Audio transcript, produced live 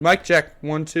Mic check.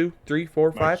 1, 2, 3, 4,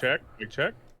 Mic 5. check. Mic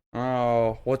check.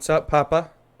 Oh, what's up,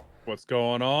 Papa? What's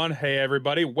going on? Hey,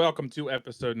 everybody. Welcome to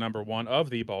episode number 1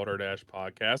 of the Balderdash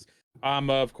Podcast.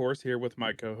 I'm, of course, here with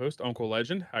my co-host, Uncle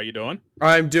Legend. How you doing?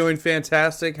 I'm doing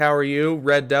fantastic. How are you,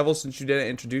 Red Devil, since you didn't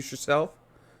introduce yourself?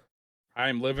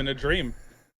 I'm living a dream.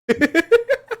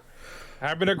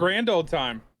 Having a grand old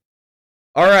time.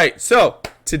 All right, so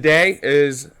today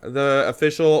is the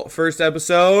official first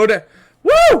episode.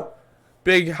 Woo!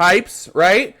 Big hypes,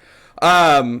 right?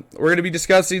 We're going to be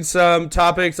discussing some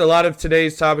topics. A lot of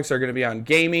today's topics are going to be on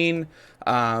gaming,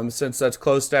 since that's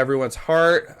close to everyone's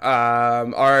heart.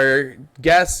 Our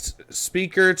guest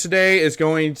speaker today is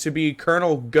going to be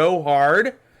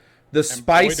Colonelgohard, the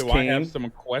Spice boy, do King. I have some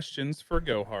questions for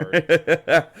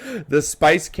Gohard. The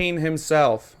Spice King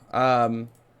himself.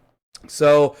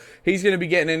 So he's going to be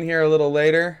getting in here a little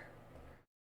later.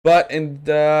 But in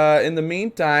the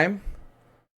meantime,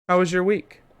 how was your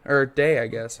week? Or day, I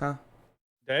guess, huh?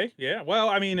 Day? Yeah. Well,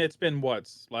 I mean, it's been,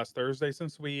 last Thursday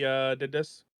since we did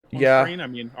this on Yeah. screen? I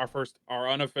mean, our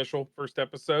unofficial first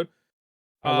episode.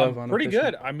 I love Pretty unofficial.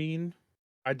 good. I mean,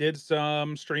 I did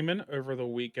some streaming over the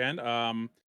weekend. One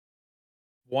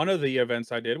of the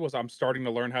events I did was I'm starting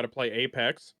to learn how to play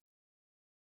Apex.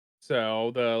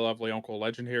 So the lovely Uncle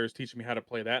Legend here is teaching me how to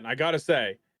play that. And I gotta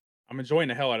say, I'm enjoying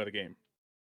the hell out of the game.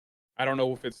 I don't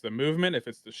know if it's the movement, if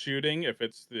it's the shooting, if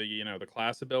it's the, the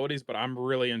class abilities, but I'm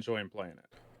really enjoying playing it.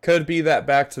 Could be that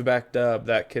back-to-back dub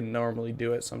that can normally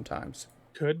do it sometimes.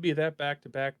 Could be that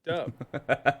back-to-back dub.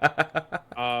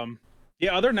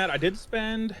 Yeah, other than that, I did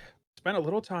spend a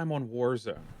little time on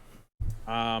Warzone.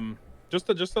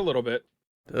 Just a little bit.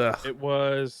 Ugh. It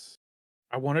was,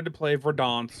 I wanted to play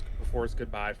Verdansk before it's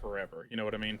goodbye forever. You know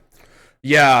what I mean?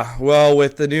 Yeah, well,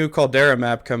 with the new Caldera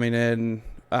map coming in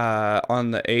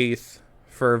on the 8th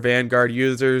for Vanguard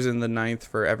users and the 9th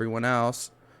for everyone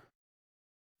else.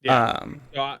 Yeah.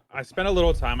 So I spent a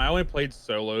little time. I only played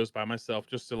solos by myself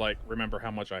just to remember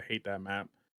how much I hate that map.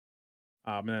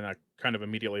 And then I kind of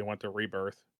immediately went to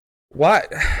Rebirth. What?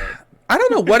 I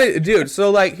don't know what it, dude.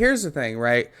 So here's the thing,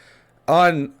 right?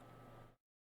 On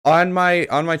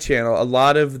my channel, a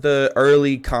lot of the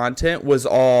early content was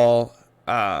all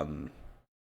it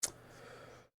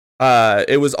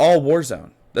was all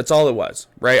Warzone. That's all it was,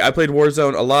 right? I played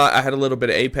Warzone a lot. I had a little bit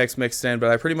of Apex mixed in, but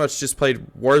I pretty much just played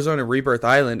Warzone and Rebirth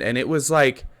Island, and it was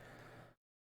I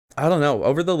don't know,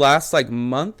 over the last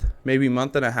month, maybe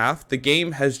month and a half, the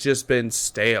game has just been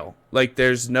stale.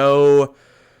 There's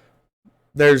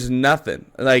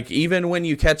nothing. Even when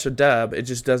you catch a dub, it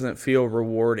just doesn't feel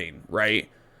rewarding, right?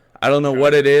 I don't know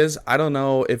what it is. I don't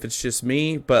know if it's just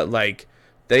me, but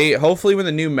they hopefully when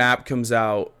the new map comes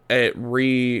out, it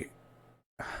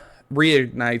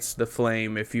reignites the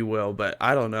flame, if you will. But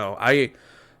I don't know. I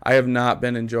have not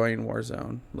been enjoying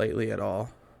Warzone lately at all.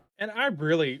 And I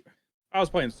was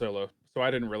playing solo, so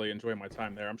I didn't really enjoy my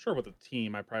time there. I'm sure with a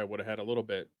team, I probably would have had a little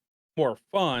bit more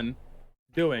fun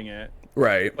doing it.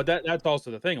 Right. But that's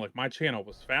also the thing. My channel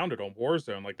was founded on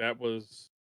Warzone. That was,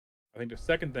 I think, the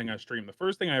second thing I streamed. The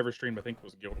first thing I ever streamed, I think,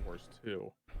 was Guild Wars 2.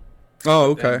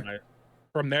 Oh, okay.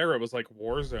 From there, it was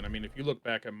Warzone. I mean, if you look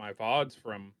back at my VODs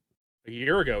from a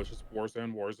year ago, it's just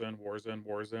Warzone, Warzone, Warzone,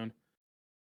 Warzone.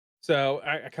 So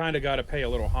I kind of got to pay a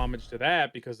little homage to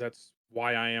that because that's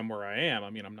why I am where I am. I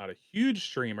mean, I'm not a huge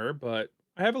streamer, but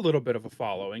I have a little bit of a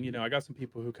following. I got some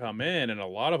people who come in, and a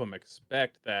lot of them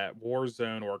expect that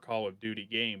Warzone or Call of Duty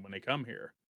game when they come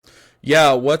here.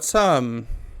 Yeah, what's so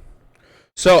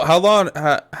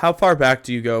how far back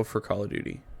do you go for Call of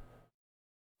Duty?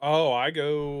 Oh, I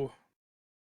go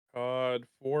COD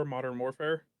 4 Modern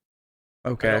Warfare.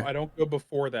 Okay. I don't go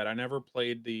before that. I never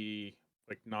played the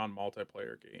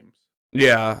non-multiplayer games.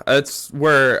 Yeah, that's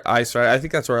where I started. I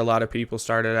think that's where a lot of people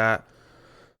started at.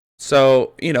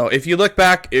 So, if you look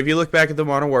back at the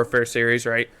Modern Warfare series,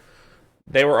 right?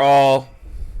 They were all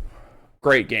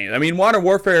great games. I mean, Modern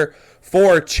Warfare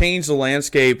 4 changed the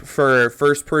landscape for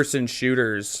first-person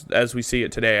shooters as we see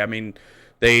it today. I mean,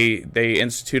 they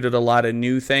instituted a lot of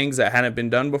new things that hadn't been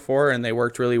done before, and they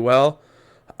worked really well.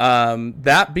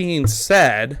 That being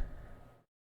said,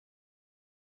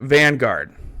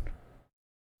 Vanguard.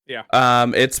 Yeah.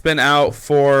 It's been out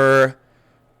for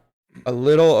a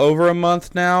little over a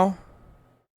month now.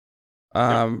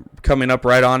 Coming up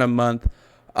right on a month.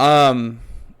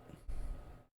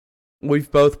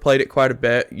 We've both played it quite a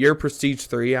bit. You're Prestige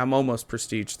 3. I'm almost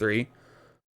Prestige 3.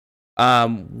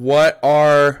 What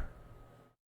are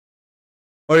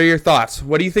your thoughts?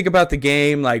 What do you think about the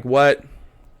game? I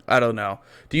don't know.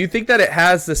 Do you think that it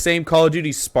has the same Call of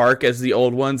Duty spark as the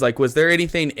old ones? Was there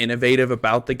anything innovative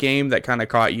about the game that kind of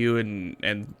caught you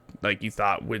and like you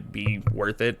thought would be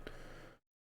worth it?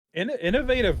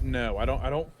 Innovative, no. I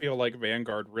don't feel like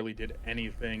Vanguard really did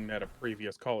anything that a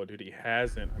previous Call of Duty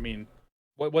hasn't. I mean,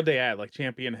 what they add, like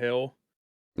Champion Hill?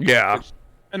 Yeah. Which,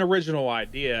 an original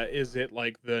idea. Is it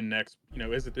like the next,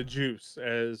 is it the juice,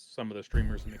 as some of the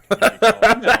streamers in the community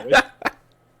call it? No,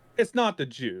 it's not the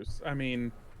juice. I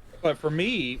mean, but for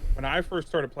me, when I first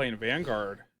started playing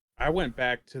Vanguard, I went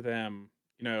back to them,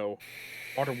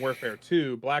 Modern Warfare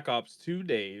 2, Black Ops 2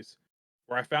 days,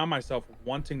 where I found myself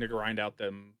wanting to grind out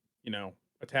them,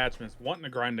 attachments, wanting to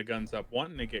grind the guns up,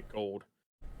 wanting to get gold,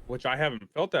 which I haven't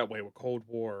felt that way with Cold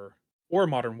War or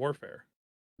Modern Warfare.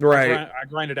 Right. I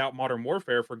grinded out Modern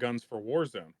Warfare for guns for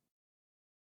Warzone.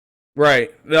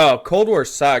 Right. No, Cold War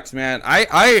sucks, man.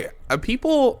 I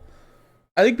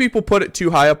think people put it too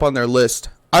high up on their list.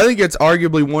 I think it's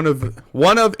arguably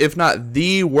one of if not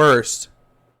the worst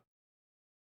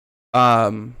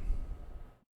Call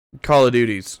of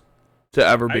Duties to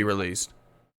ever be released.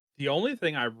 The only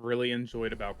thing I really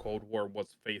enjoyed about Cold War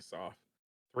was Face Off.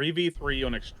 3v3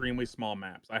 on extremely small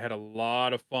maps. I had a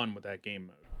lot of fun with that game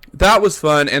mode. That was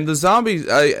fun, and the zombies,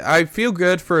 I feel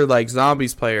good for like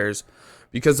zombies players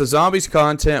because the zombies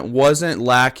content wasn't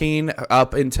lacking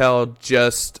up until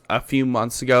just a few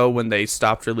months ago when they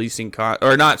stopped releasing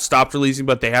or not stopped releasing,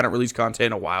 but they hadn't released content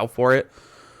in a while for it.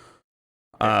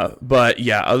 But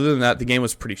yeah, other than that, the game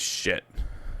was pretty shit.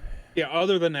 Yeah,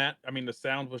 other than that, I mean, the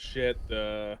sound was shit.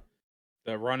 The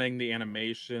running, the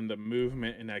animation, the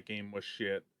movement in that game was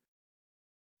shit.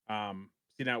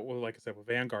 Now, like I said, with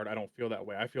Vanguard, I don't feel that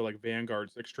way. I feel like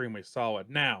Vanguard's extremely solid.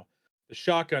 Now, the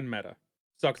shotgun meta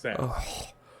sucks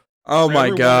ass. Oh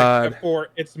my god! Except for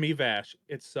It's Me Vash,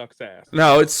 it sucks ass.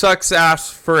 No, it sucks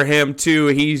ass for him too.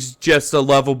 He's just a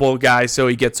lovable guy, so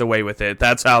he gets away with it.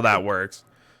 That's how that works.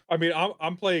 I mean,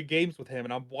 I'm playing games with him,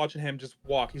 and I'm watching him just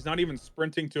walk. He's not even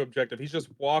sprinting to objective. He's just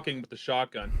walking with the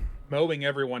shotgun, mowing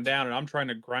everyone down, and I'm trying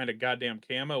to grind a goddamn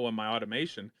camo in my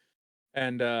automation.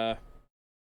 And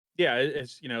yeah,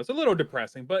 it's it's a little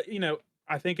depressing, but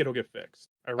I think it'll get fixed.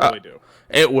 I really do.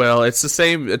 It will. It's the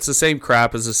same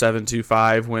crap as the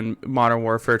 725 when Modern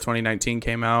Warfare 2019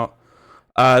 came out.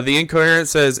 The Incoherent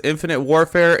says Infinite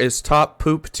Warfare is top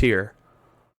poop tier.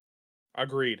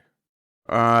 Agreed.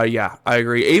 Yeah, I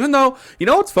agree. Even though,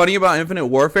 what's funny about Infinite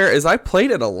Warfare is I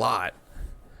played it a lot.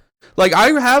 Like, I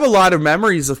have a lot of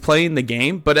memories of playing the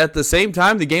game, but at the same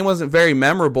time, the game wasn't very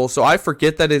memorable, so I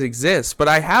forget that it exists. But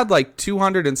I had like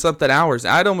 200 and something hours.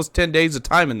 I had almost 10 days of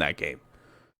time in that game.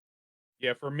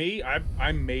 Yeah, for me,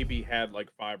 I maybe had like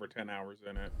 5 or 10 hours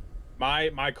in it.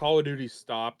 My Call of Duty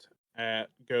stopped at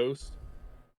Ghost.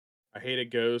 I hated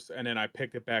Ghost, and then I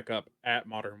picked it back up at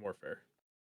Modern Warfare.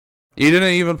 You didn't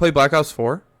even play Black Ops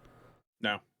 4?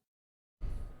 No.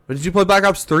 But did you play Black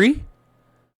Ops 3?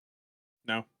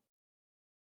 No.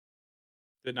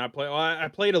 Did not play. Well, I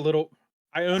played a little.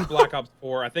 I owned Black Ops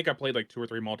 4. I think I played like 2 or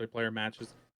 3 multiplayer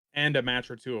matches and a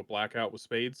match or two of Blackout with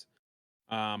Spades.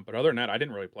 But other than that, I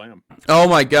didn't really play them. Oh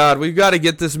my god, we've got to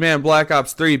get this man Black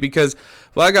Ops 3 because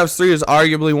Black Ops 3 is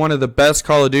arguably one of the best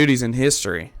Call of Duties in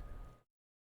history.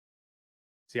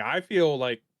 See, I feel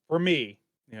like, for me,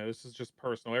 this is just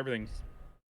personal. Everything's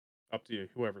up to you,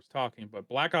 whoever's talking. But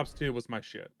Black Ops 2 was my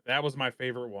shit. That was my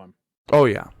favorite one. Oh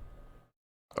yeah.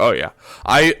 Oh yeah.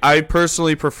 I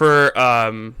personally prefer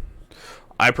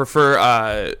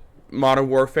Modern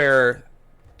Warfare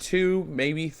 2,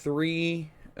 maybe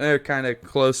 3. They're kind of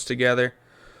close together.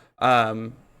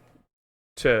 To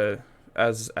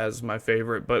as my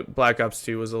favorite, but Black Ops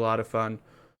 2 was a lot of fun.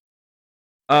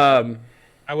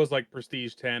 I was like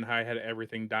Prestige 10. I had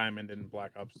everything diamond in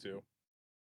Black Ops 2.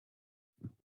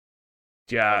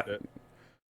 Yeah.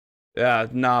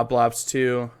 Yeah, Blaps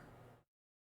 2.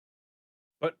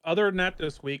 But other than that,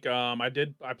 this week,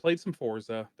 I played some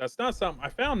Forza. That's not something I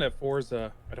found that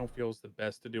Forza I don't feel is the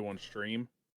best to do on stream.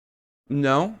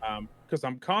 No. Because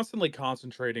I'm constantly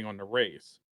concentrating on the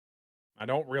race. I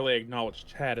don't really acknowledge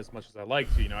chat as much as I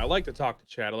like to. I like to talk to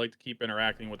chat. I like to keep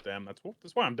interacting with them.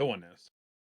 That's why I'm doing this.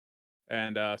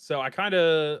 And so I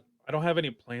don't have any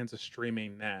plans of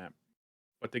streaming that.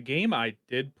 But the game I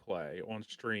did play on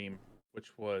stream,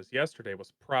 which was yesterday,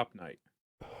 was Prop Night.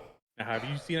 Now, have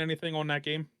you seen anything on that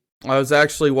game? I was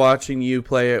actually watching you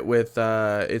play it with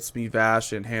It's Me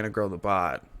Vash and Hannah Girl the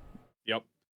Bot. Yep.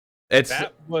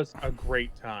 That was a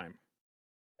great time.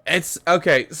 It's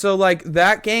okay. So like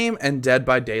that game and Dead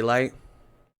by Daylight,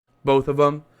 both of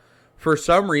them, for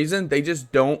some reason they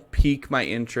just don't pique my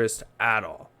interest at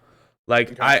all.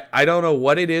 Like okay. I don't know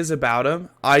what it is about them.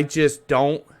 I just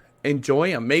don't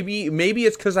enjoy them. Maybe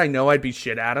it's because I know I'd be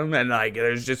shit at them and like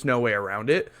there's just no way around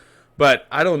it. But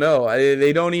I don't know.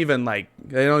 They don't even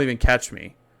catch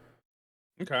me.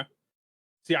 Okay.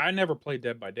 See, I never played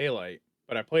Dead by Daylight,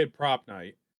 but I played Prop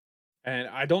Night, and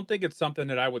I don't think it's something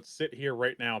that I would sit here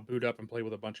right now, boot up, and play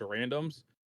with a bunch of randoms.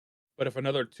 But if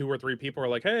another 2 or 3 people are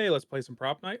like, "Hey, let's play some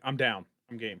Prop Night," I'm down.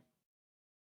 I'm game.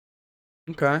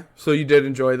 Okay. So you did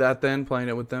enjoy that then, playing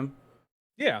it with them?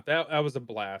 Yeah, that was a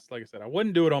blast. Like I said, I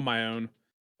wouldn't do it on my own,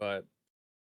 but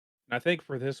I think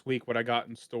for this week, what I got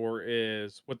in store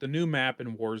is with the new map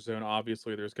in Warzone.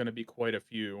 Obviously, there's going to be quite a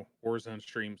few Warzone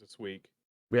streams this week,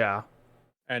 Yeah.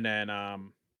 and then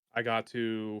I got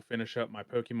to finish up my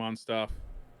Pokemon stuff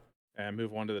and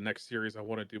move on to the next series I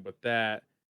want to do with that.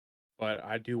 But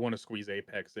I do want to squeeze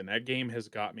Apex in. That game has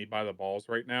got me by the balls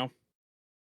right now.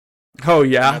 Oh,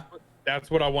 yeah?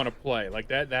 That's what I want to play. Like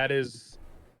that's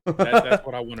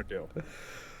what I want to do.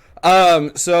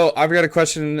 So I've got a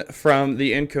question from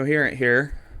the Incoherent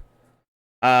here.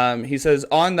 He says,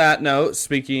 on that note,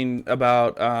 speaking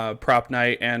about Prop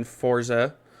Night and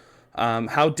Forza,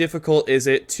 how difficult is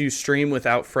it to stream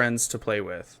without friends to play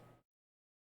with?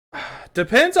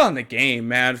 Depends on the game,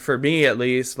 man. For me, at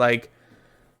least, like,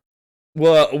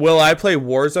 will I play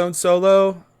Warzone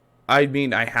solo? I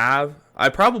mean, I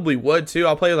probably would too.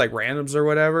 I'll play like randoms or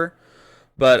whatever.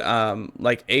 But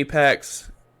like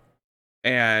Apex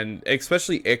and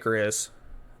especially Icarus,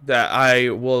 that I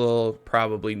will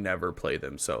probably never play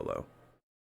them solo.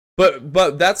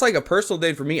 But that's like a personal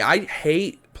thing for me. I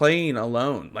hate playing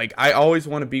alone. Like I always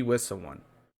want to be with someone.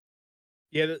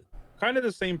 Yeah, kind of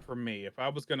the same for me. If I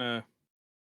was gonna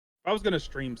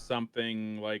stream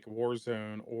something like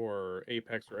Warzone or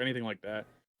Apex or anything like that,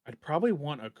 I'd probably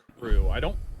want a crew. I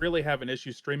don't really have an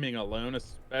issue streaming alone,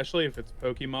 especially if it's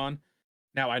Pokemon.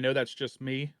 Now, I know that's just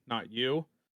me, not you,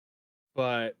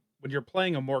 but when you're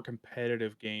playing a more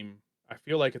competitive game, I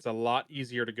feel like it's a lot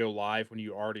easier to go live when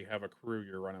you already have a crew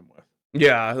you're running with.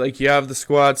 Yeah, like you have the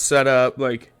squad set up.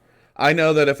 Like I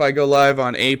know that if I go live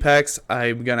on Apex,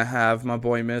 I'm gonna have my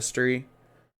boy Mystery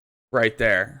right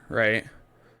there, right?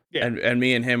 Yeah. And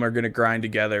me and him are gonna grind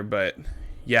together. But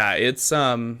yeah, it's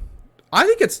I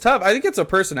think it's tough. I think it's a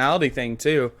personality thing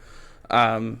too.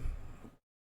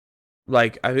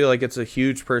 Like I feel like it's a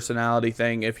huge personality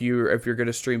thing if you're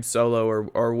gonna stream solo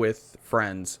or with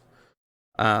friends.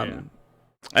 Yeah.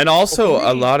 And also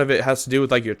Well, a lot of it has to do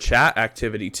with like your chat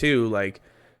activity too. Like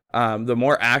the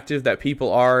more active that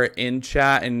people are in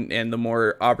chat and the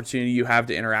more opportunity you have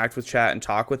to interact with chat and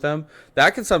talk with them,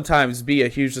 that can sometimes be a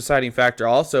huge deciding factor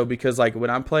also, because like when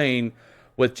I'm playing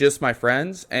with just my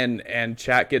friends and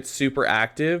chat gets super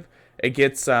active, it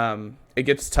gets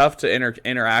tough to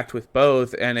interact with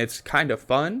both, and it's kind of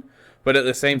fun. But at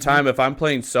the same time, if I'm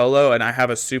playing solo and I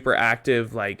have a super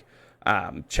active like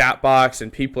chat box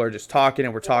and people are just talking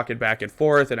and we're talking back and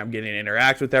forth and I'm getting to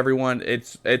interact with everyone,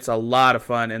 it's a lot of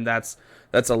fun, and that's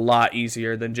a lot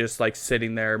easier than just like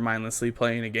sitting there mindlessly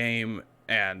playing a game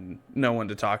and no one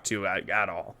to talk to at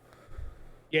all.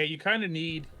 Yeah, you kind of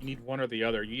need one or the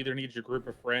other. You either need your group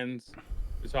of friends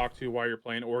to talk to while you're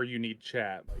playing, or you need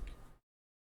chat. Like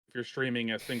if you're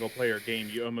streaming a single player game,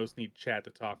 you almost need chat to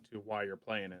talk to while you're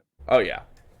playing it. Oh yeah.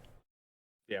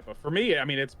 Yeah, but for me, I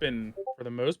mean, it's been for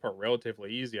the most part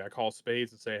relatively easy. I call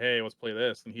Spades and say, "Hey, let's play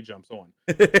this," and he jumps on.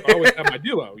 I always have my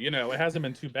duo. You know, it hasn't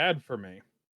been too bad for me.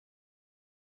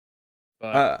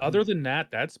 But other than that,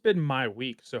 that's been my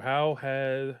week. So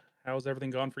how's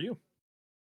everything gone for you?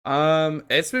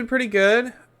 It's been pretty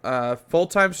good.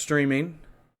 Full-time streaming,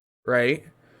 right?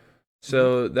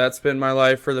 So that's been my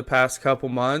life for the past couple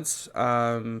months.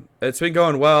 It's been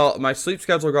going well. My sleep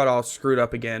schedule got all screwed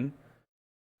up again.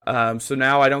 So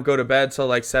now I don't go to bed till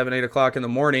like 7, 8 o'clock in the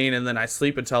morning, and then I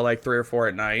sleep until like 3 or 4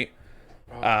 at night.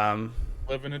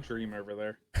 Living a dream over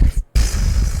there.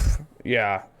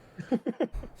 Yeah.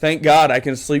 Thank God I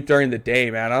can sleep during the day,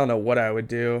 man. I don't know what I would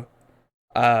do.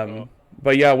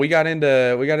 But yeah, we got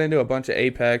into a bunch of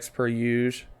Apex per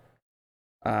usual.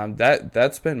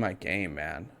 That's been my game,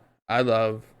 man.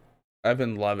 I've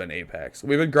been loving Apex.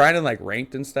 We've been grinding like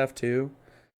ranked and stuff too.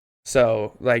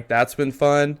 So like that's been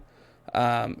fun.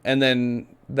 And then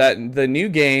the new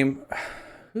game,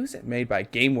 who's it made by?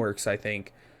 GameWorks, I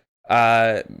think.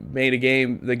 Made a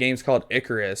game. The game's called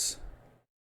Icarus.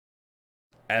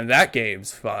 And that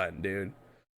game's fun, dude.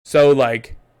 So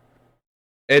like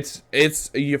it's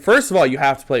you, first of all, you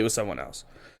have to play it with someone else.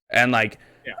 And like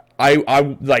yeah.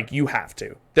 I like you have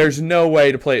to. There's no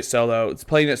way to play it solo. It's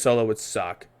playing it solo would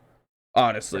suck.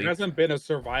 Honestly. There hasn't been a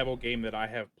survival game that I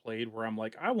have played where I'm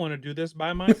like, I want to do this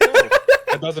by myself.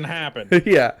 That doesn't happen.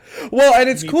 Yeah. Well, and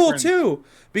it's cool too,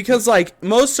 because like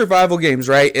most survival games,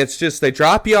 right? It's just they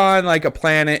drop you on like a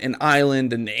planet, an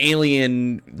island, an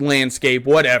alien landscape,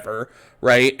 whatever,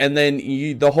 right? And then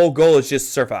the whole goal is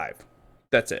just survive.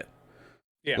 That's it.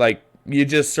 Yeah. Like, you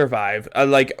just survive.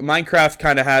 Like, Minecraft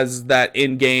kind of has that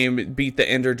in-game, beat the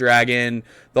Ender Dragon,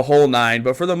 the whole nine.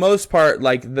 But for the most part,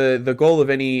 like, the goal of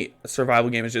any survival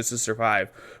game is just to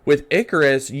survive. With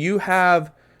Icarus, you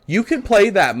can play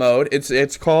that mode.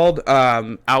 It's called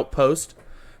Outpost.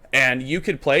 And you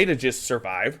could play to just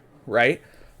survive, right?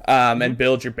 And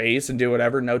build your base and do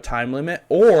whatever, no time limit.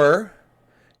 Or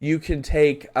you can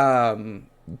take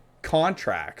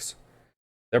contracts.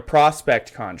 They're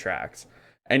prospect contracts.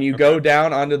 And you go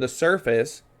down onto the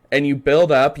surface and you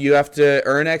build up. You have to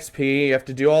earn XP. You have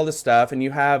to do all this stuff. And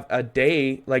you have a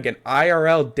day, like an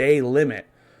IRL day limit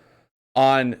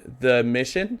on the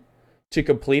mission to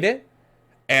complete it.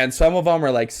 And some of them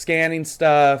are like scanning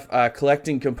stuff,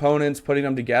 collecting components, putting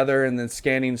them together, and then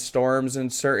scanning storms in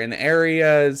certain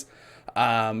areas,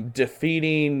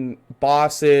 defeating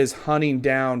bosses, hunting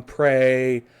down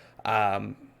prey,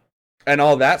 and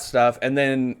all that stuff. And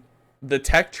then the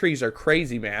tech trees are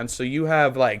crazy, man. So you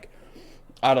have like,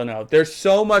 I don't know. There's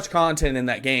so much content in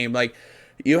that game. Like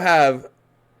you have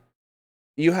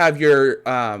your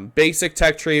basic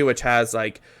tech tree, which has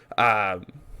like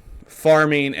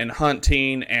farming and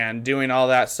hunting and doing all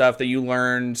that stuff that you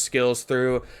learn skills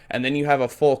through. And then you have a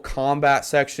full combat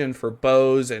section for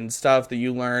bows and stuff that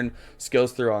you learn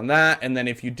skills through on that. And then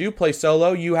if you do play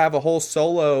solo, you have a whole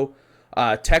solo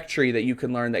tech tree that you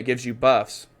can learn that gives you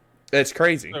buffs. It's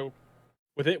crazy. So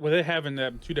with it having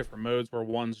two different modes where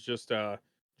one's just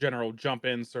general jump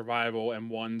in survival and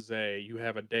one's you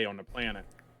have a day on the planet,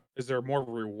 is there more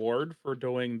reward for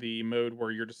doing the mode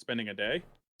where you're just spending a day?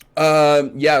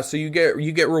 Yeah, so you get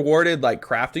rewarded like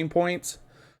crafting points,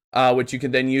 which you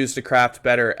can then use to craft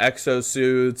better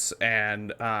exosuits.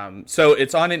 And so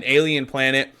it's on an alien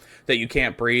planet that you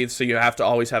can't breathe, so you have to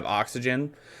always have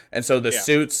oxygen. And so the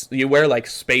suits, you wear like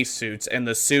space suits, and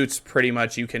the suits pretty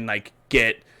much you can like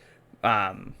get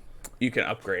you can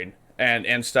upgrade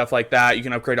and stuff like that. You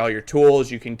can upgrade all your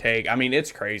tools. You can take, I mean,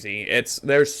 it's crazy.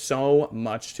 There's so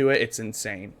much to it. It's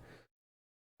insane.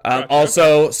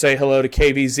 Also, say hello to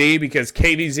KVZ because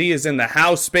KVZ is in the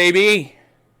house, baby.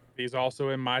 He's also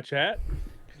in my chat.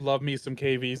 Love me some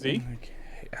KVZ.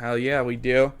 Hell yeah, we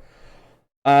do.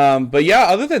 But yeah,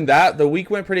 other than that, the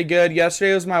week went pretty good.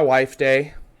 Yesterday was my wife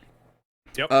day.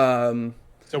 Yep.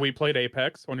 So we played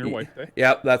Apex on your wife day.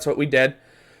 Yep, that's what we did.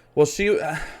 Well,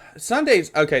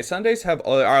 Sundays have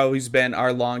always been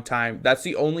our long time. That's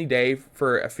the only day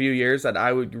for a few years that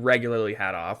I would regularly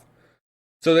had off.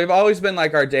 So they've always been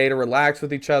like our day to relax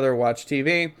with each other, watch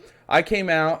TV. I came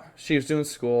out, she was doing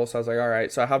school, so I was like, all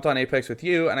right. So I hopped on Apex with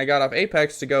you, and I got off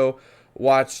Apex to go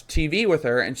watch TV with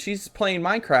her, and she's playing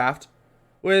Minecraft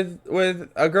with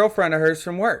a girlfriend of hers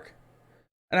from work.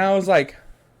 And I was like,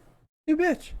 you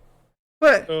bitch.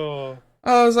 But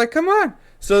I was like, come on.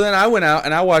 So then I went out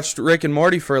and I watched Rick and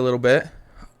Morty for a little bit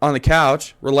on the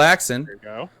couch, relaxing. There you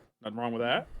go. Nothing wrong with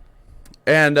that.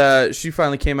 And she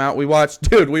finally came out. We watched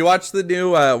the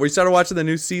new, we started watching the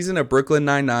new season of Brooklyn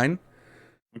Nine-Nine.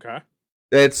 Okay.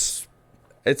 It's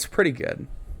pretty good.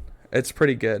 It's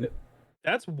pretty good.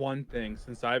 That's one thing,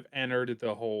 since I've entered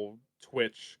the whole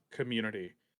Twitch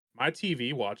community, my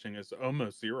TV watching is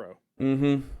almost zero.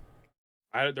 Mm-hmm.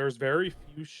 There's very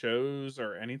few shows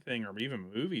or anything, or even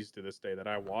movies to this day that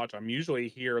I watch. I'm usually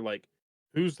here like,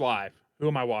 who's live? Who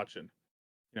am I watching?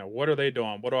 What are they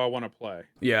doing? What do I want to play?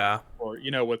 Yeah. Or,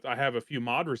 I have a few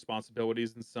mod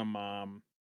responsibilities and some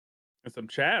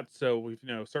chats. So if,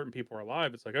 certain people are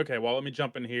live, it's like, okay, well, let me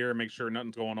jump in here and make sure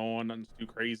nothing's going on, nothing's too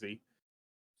crazy.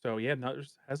 So yeah, there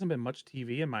hasn't been much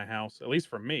TV in my house, at least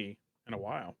for me, in a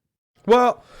while.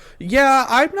 Well, yeah,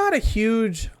 I'm not a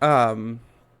huge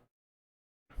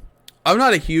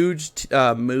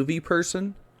movie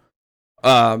person.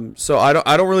 So I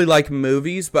don't really like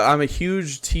movies, but I'm a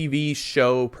huge TV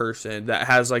show person that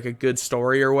has like a good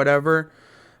story or whatever.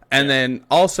 And then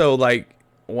also like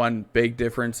one big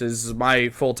difference is my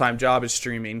full-time job is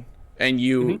streaming, and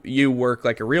you work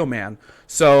like a real man.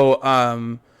 So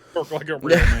work like a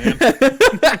real man.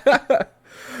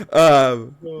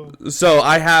 So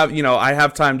I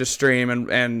have time to stream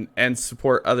and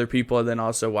support other people, and then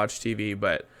also watch TV.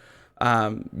 But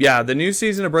yeah, the new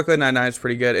season of Brooklyn Nine-Nine is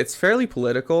pretty good. It's fairly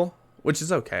political, which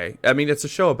is okay. I mean, it's a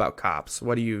show about cops.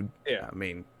 What do you? Yeah. I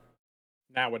mean,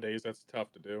 nowadays that's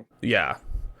tough to do. Yeah,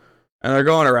 and they're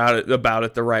going about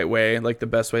it the right way, like the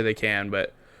best way they can.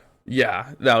 But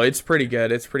yeah, no, it's pretty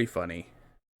good. It's pretty funny.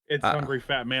 It's Hungry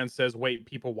Fat Man says, "Wait,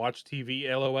 people watch TV?"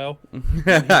 LOL.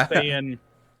 He's saying,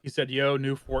 he said, "Yo,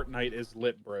 new Fortnite is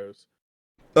lit, bros."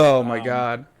 Oh my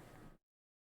god.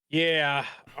 Yeah,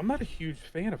 I'm not a huge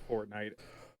fan of Fortnite.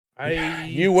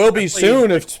 You will be soon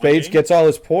if Spades gets all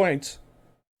his points.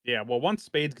 Yeah, well, once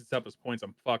Spades gets up his points,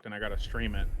 I'm fucked, and I gotta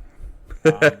stream it.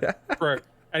 For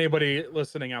anybody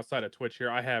listening outside of Twitch here,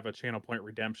 I have a channel point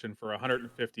redemption for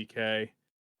 150K.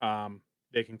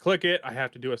 They can click it. I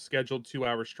have to do a scheduled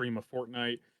 2-hour stream of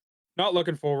Fortnite. Not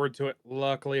looking forward to it.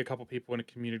 Luckily, a couple people in the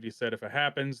community said if it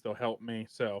happens, they'll help me.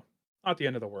 So, not the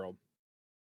end of the world.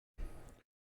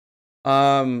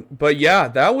 But yeah,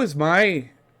 that's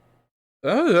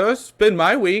been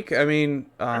my week. I mean,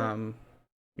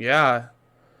 yeah,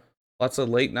 lots of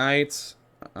late nights.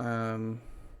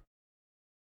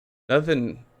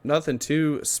 Nothing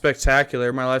too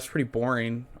spectacular. My life's pretty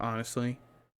boring, honestly.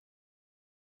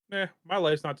 My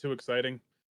life's not too exciting.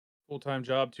 Full-time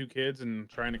job, 2 kids, and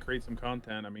trying to create some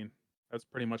content. I mean, that's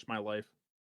pretty much my life.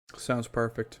 Sounds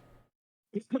perfect.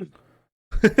 It's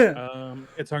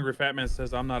Hungry Fat Man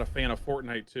says I'm not a fan of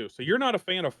Fortnite too. So you're not a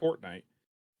fan of Fortnite,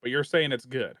 but you're saying it's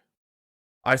good.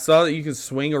 I saw that you can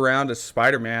swing around as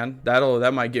Spider-Man.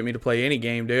 That might get me to play any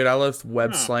game, dude. I love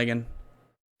web slinging.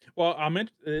 Well,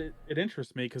 it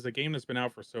interests me because the game that's been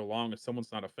out for so long, if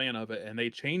someone's not a fan of it, and they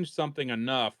changed something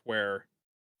enough where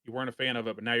you weren't a fan of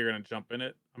it, but now you're going to jump in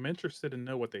it. I'm interested in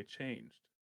know what they changed.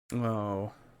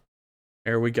 Oh,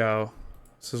 here we go.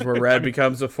 This is where Red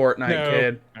becomes a Fortnite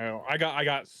kid. No, I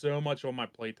got so much on my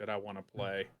plate that I want to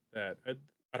play that I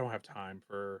don't have time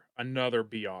for another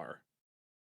BR,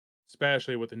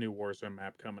 especially with the new Warzone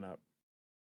map coming up.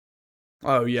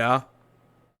 Oh yeah,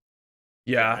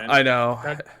 I know.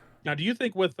 Now, do you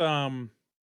think do you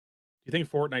think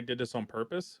Fortnite did this on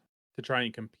purpose to try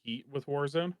and compete with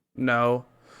Warzone? No,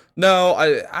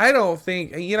 I don't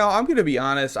think. I'm gonna be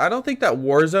honest. I don't think that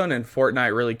Warzone and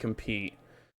Fortnite really compete.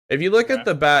 If you look at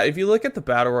the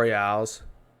battle royales,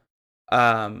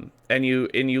 and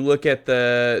you look at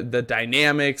the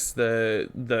dynamics,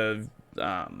 the what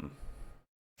am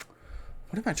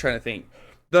I trying to think?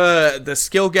 The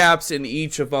skill gaps in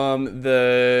each of them,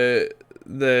 the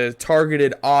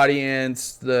targeted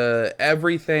audience, the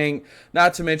everything,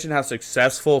 not to mention how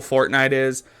successful Fortnite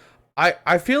is.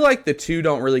 I feel like the two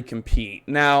don't really compete.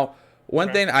 Now,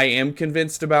 one thing I am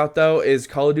convinced about though is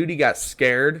Call of Duty got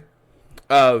scared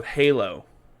of Halo.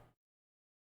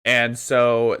 And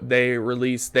so they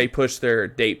pushed their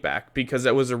date back because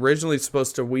it was originally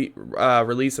supposed to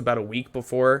release about a week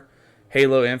before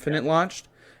Halo Infinite launched,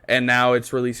 and now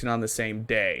it's releasing on the same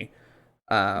day.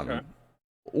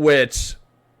 Which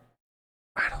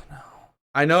I don't know.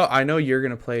 I know you're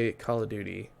gonna play Call of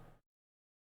Duty,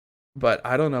 but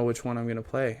I don't know which one I'm gonna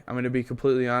play. I'm gonna be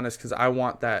completely honest because I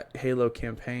want that Halo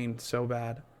campaign so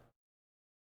bad.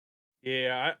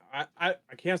 Yeah, I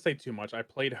can't say too much. I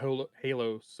played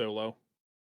Halo solo,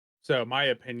 so my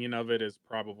opinion of it is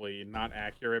probably not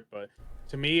accurate. But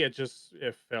to me, it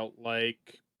felt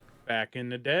like back in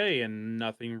the day, and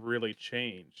nothing really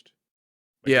changed.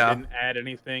 They didn't add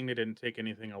anything. They didn't take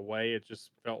anything away. It just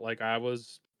felt like I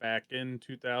was back in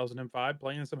 2005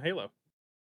 playing some Halo.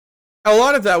 A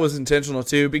lot of that was intentional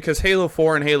too, because Halo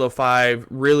 4 and Halo 5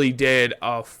 really did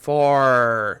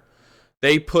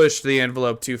they pushed the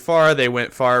envelope too far. They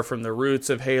went far from the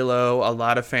roots of Halo. A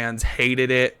lot of fans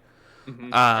hated it.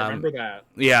 I remember that.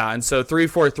 Yeah, and so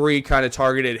 343 kind of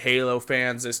targeted Halo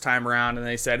fans this time around, and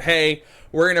they said, hey,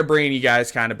 we're going to bring you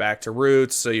guys kind of back to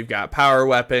roots. So you've got power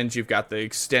weapons, you've got the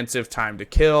extensive time to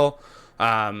kill.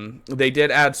 They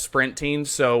did add sprint teams.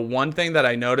 So one thing that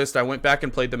I noticed, I went back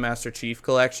and played the Master Chief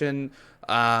Collection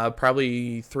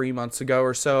probably 3 months ago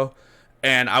or so.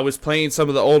 And I was playing some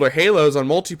of the older Halos on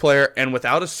multiplayer, and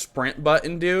without a sprint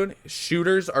button, dude,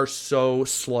 shooters are so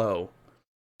slow.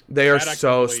 They are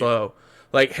so slow.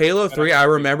 Like Halo 3, I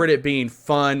remembered it being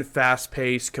fun,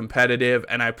 fast-paced, competitive,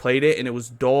 and I played it, and it was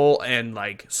dull and,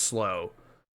 like, slow.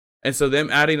 And so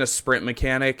them adding a sprint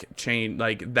mechanic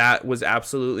that was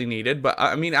absolutely needed. But,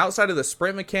 I mean, outside of the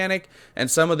sprint mechanic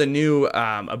and some of the new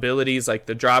abilities, like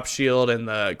the drop shield and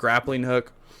the grappling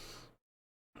hook,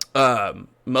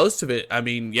 most of it, I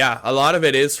mean, yeah, a lot of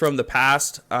it is from the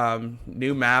past.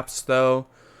 New maps, though.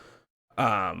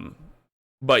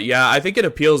 But yeah, I think it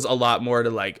appeals a lot more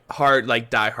to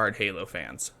diehard Halo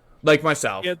fans, like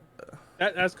myself. Yeah,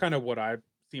 that's kind of what I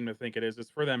seem to think it is.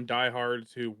 It's for them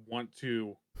diehards who want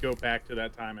to go back to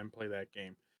that time and play that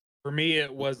game. For me,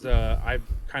 it was I've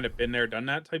kind of been there, done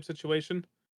that type situation.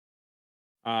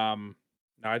 Now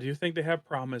I do think they have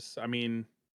promise. I mean,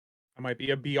 I might be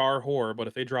a BR whore, but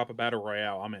if they drop a battle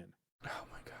royale, I'm in. Oh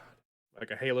my god! Like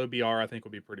a Halo BR, I think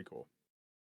would be pretty cool.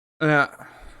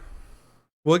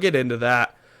 We'll get into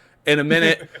that in a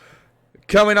minute.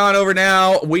 Coming on over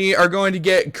now, we are going to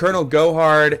get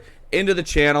Colonelgohard into the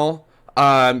channel.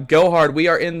 Gohard, we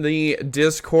are in the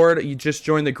Discord. You just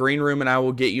joined the green room, and I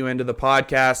will get you into the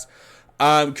podcast.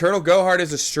 Colonelgohard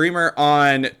is a streamer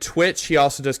on Twitch. He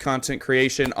also does content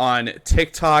creation on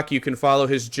TikTok. You can follow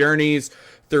his journeys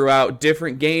throughout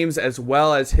different games as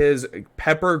well as his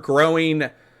pepper growing,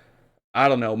 I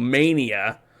don't know,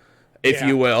 mania, if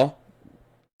you will.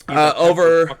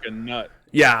 Over fucking nut.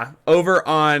 Yeah, over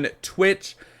on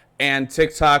Twitch and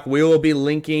TikTok, we will be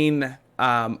linking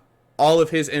all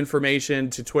of his information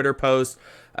to Twitter posts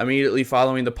immediately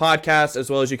following the podcast, as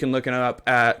well as you can look him up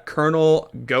at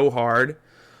Colonelgohard.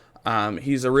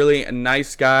 He's a really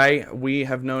nice guy. We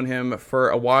have known him for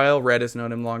a while. Red has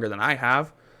known him longer than I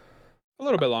have. A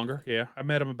little bit longer, yeah. I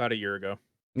met him about a year ago.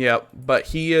 Yep, but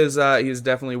he is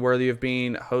definitely worthy of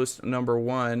being host number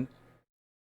 1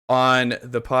 on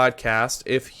the podcast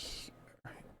if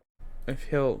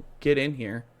he'll get in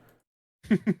here.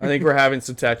 I think we're having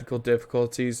some technical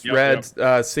difficulties. Red,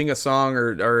 sing a song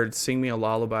or sing me a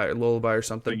lullaby or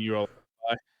something. Sing you a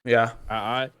lullaby. Yeah.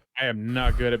 I am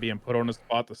not good at being put on the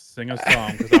spot to sing a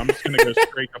song because I'm just going to go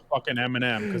straight to fucking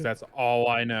Eminem because that's all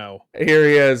I know. Here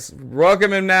he is.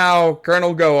 Welcome him now,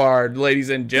 Colonelgohard, ladies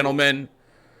and gentlemen.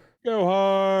 Go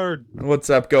hard. What's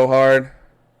up, Go Hard?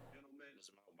 Gentlemen,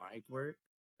 does my mic work?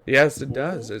 Yes, it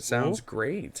does. It sounds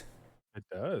great. It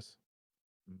does.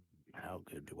 How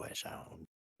good do I sound?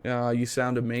 You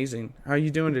sound amazing. How are you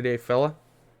doing today, fella?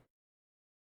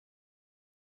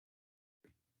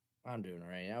 I'm doing all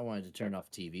right. I wanted to turn off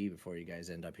TV before you guys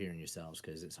end up hearing yourselves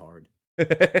because it's hard.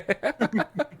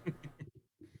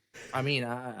 I mean,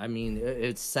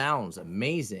 it sounds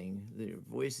amazing. Your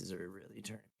voices are really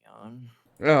turning me on.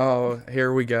 Oh,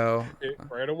 here we go.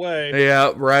 Right away.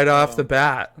 Yeah, right off the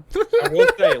bat. I will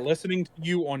say, listening to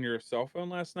you on your cell phone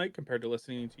last night compared to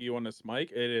listening to you on this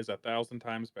mic, it is 1,000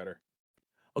 times better.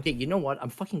 Okay, you know what? I'm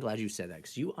fucking glad you said that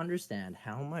because you understand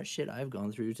how much shit I've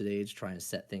gone through today to try and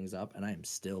set things up, and I am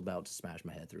still about to smash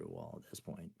my head through a wall at this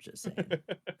point. Just saying.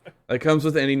 It comes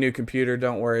with any new computer.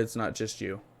 Don't worry, it's not just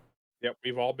you. Yep,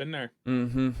 we've all been there.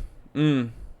 I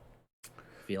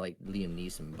feel like Liam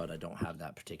Neeson, but I don't have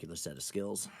that particular set of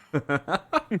skills.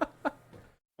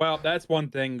 Well, that's one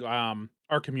thing.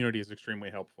 Our community is extremely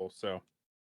helpful. So,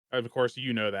 of course,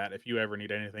 you know that. If you ever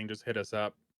need anything, just hit us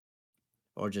up.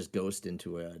 Or just ghost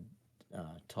into a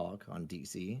talk on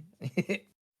DC.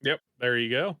 Yep, there you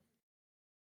go.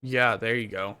 Yeah, there you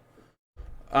go.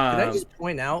 Can I just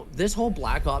point out this whole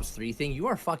Black Ops 3 thing? You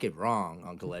are fucking wrong,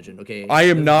 Uncle Legend. Okay, I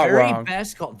am not wrong.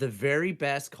 The very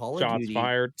best Call of Shots Duty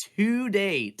fired. to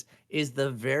date is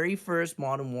the very first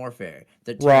Modern Warfare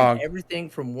that Wrong. turned everything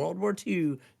from World War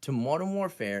II to Modern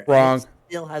Warfare. Wrong. And it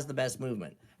still has the best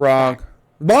movement. Wrong.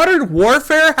 Modern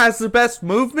Warfare has the best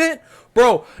movement?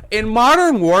 Bro, in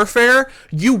Modern Warfare,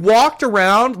 you walked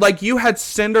around like you had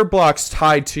cinder blocks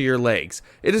tied to your legs.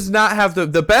 It does not have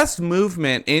the best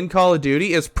movement in Call of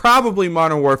Duty is probably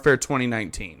Modern Warfare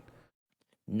 2019.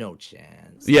 No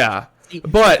chance. Yeah. See,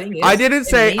 but is, I didn't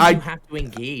say you have to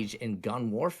engage in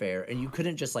gun warfare, and you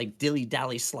couldn't just like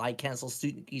dilly-dally, slide, cancel,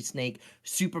 snake,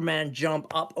 Superman jump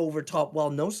up over top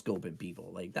while no scoping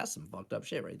people. Like, that's some fucked up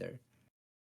shit right there.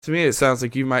 To me, it sounds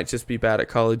like you might just be bad at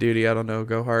Call of Duty. I don't know.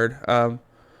 Go hard.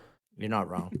 You're not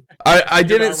wrong. I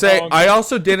didn't say. Wrong. I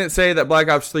also didn't say that Black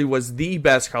Ops 3 was the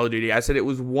best Call of Duty. I said it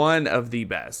was one of the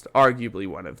best, arguably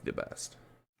one of the best.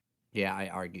 Yeah, I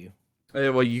argue.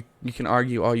 Well, you can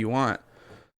argue all you want.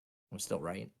 I'm still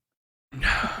right.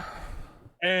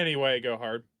 Anyway, go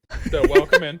hard. So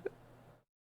welcome in.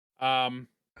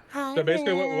 So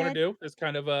basically what we want to do is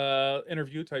kind of a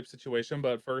interview type situation,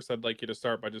 but first I'd like you to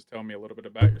start by just telling me a little bit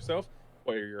about yourself.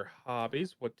 What are your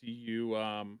hobbies? What do you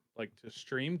like to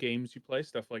stream? Games you play?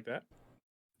 Stuff like that?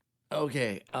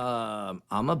 Okay, I'm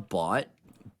a bot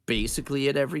basically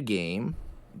at every game,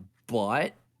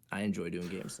 but I enjoy doing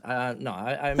games. No,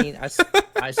 I mean,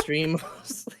 I stream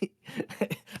mostly.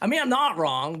 I mean, I'm not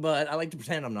wrong, but I like to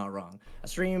pretend I'm not wrong. I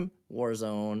stream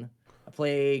Warzone. I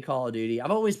play Call of Duty. I've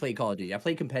always played Call of Duty. I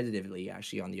played competitively,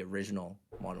 actually, on the original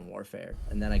Modern Warfare.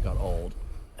 And then I got old,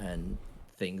 and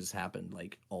things happened,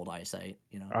 like old eyesight,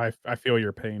 you know? I feel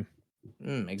your pain.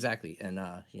 Exactly. And,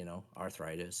 you know,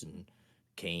 arthritis and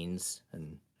canes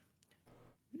and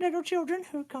little children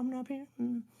who are coming up here.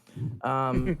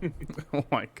 Oh,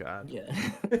 my God. Yeah.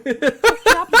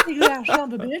 Stop it, you ass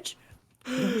son of a bitch.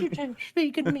 Don't you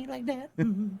speaking to me like that.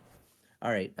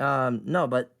 All right. No,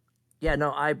 but... Yeah,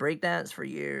 no, I breakdanced for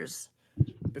years.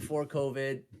 Before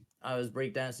COVID, I was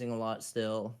breakdancing a lot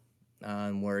still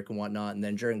on work and whatnot. And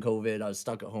then during COVID, I was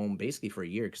stuck at home basically for a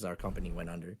year because our company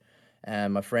went under.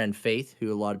 And my friend Faith,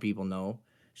 who a lot of people know,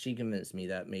 she convinced me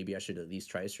that maybe I should at least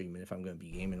try streaming if I'm going to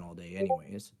be gaming all day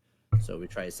anyways. So we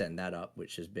tried setting that up,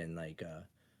 which has been like,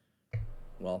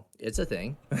 well, it's a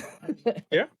thing.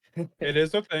 Yeah, it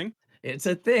is a thing. it's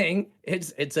a thing.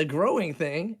 It's a growing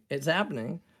thing. It's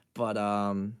happening. But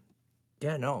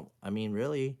yeah, no. I mean,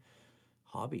 really,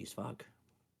 hobbies. Fuck,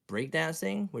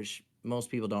 breakdancing, which most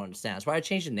people don't understand. That's why I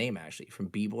changed the name actually from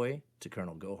B-boy to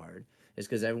Colonelgohard. It's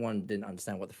because everyone didn't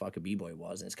understand what the fuck a B-boy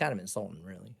was, and it's kind of insulting,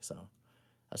 really. So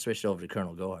I switched over to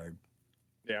Colonelgohard.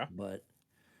 Yeah. But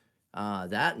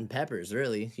that and peppers,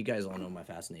 really. You guys all know my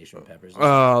fascination with peppers.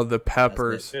 Oh, the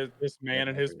peppers. This man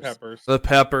and his peppers. The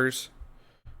peppers.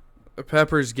 The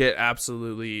peppers get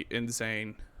absolutely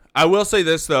insane. I will say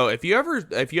this though, if you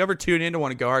ever tune into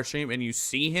one of Gohard's stream and you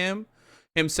see him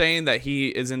saying that he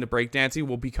is into breakdancing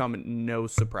will become no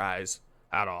surprise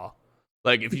at all.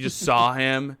 Like if you just saw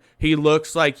him, he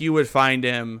looks like you would find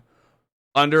him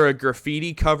under a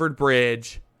graffiti covered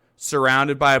bridge,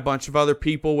 surrounded by a bunch of other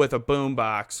people with a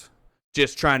boombox,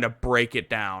 just trying to break it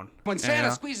down. When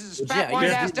Santa squeezes his fat white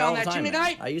ass down that chimney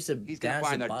night, I used to he's gonna dance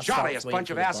find at the bus jolliest stops bunch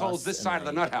of waiting for the assholes bus, this and, side of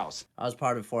the like, nut house. I was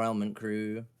part of 4 Element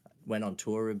crew. Went on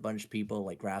tour with a bunch of people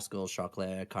like Rascal,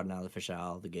 Chocolat, Cardinal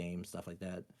Official, The Game, stuff like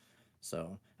that.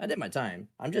 So I did my time.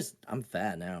 I'm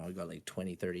fat now. I got like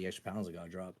 20, 30 extra pounds I got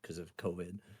to drop because of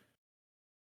COVID.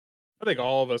 I think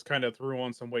all of us kind of threw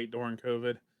on some weight during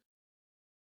COVID.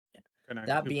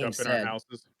 That being up in said, our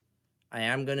houses. I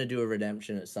am going to do a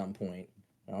redemption at some point.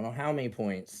 I don't know how many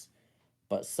points,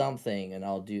 but something, and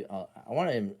I'll do. I want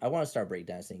to start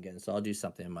breakdancing again, so I'll do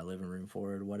something in my living room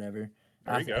for it or whatever.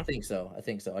 I think so.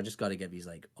 I just got to get these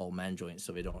like old man joints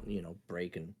so they don't,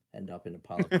 break and end up in a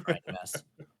pile of fried mess.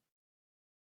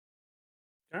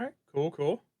 All right,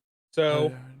 cool. So,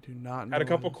 I do not know had a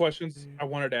couple what questions I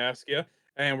wanted to ask you,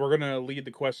 and we're gonna lead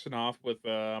the question off with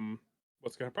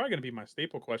what's probably gonna be my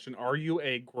staple question: are you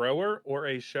a grower or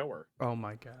a shower? Oh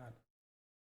my god.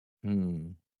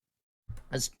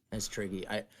 That's tricky.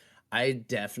 I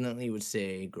definitely would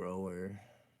say grower.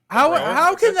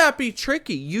 How can that be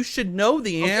tricky? You should know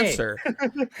the answer.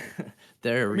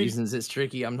 There are reasons it's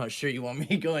tricky. I'm not sure you want me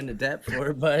to go into depth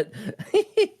for, but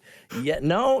yeah,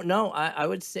 no. I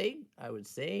would say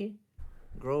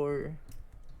grower,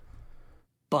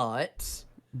 but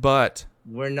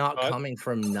we're not coming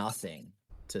from nothing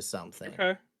to something.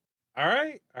 Okay. All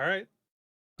right.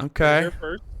 Okay. Here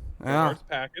first. Yeah.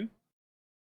 Packing.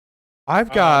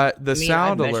 I've got the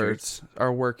sound I've measured. alerts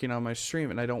are working on my stream,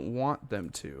 and I don't want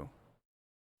them to.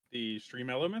 The stream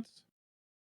elements.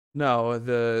 No,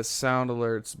 the sound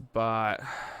alerts bot.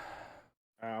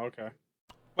 Oh, okay.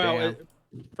 Well, Damn.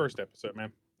 First episode,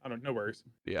 man. No worries.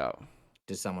 Yeah.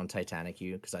 Did someone Titanic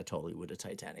you? Because I totally would have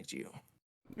Titanicked you.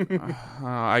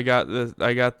 I got the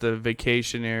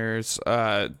Vacationers,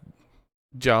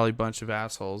 jolly bunch of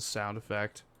assholes sound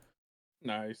effect,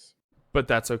 Nice. but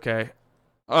that's okay.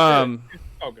 Oh,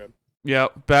 good. Yeah.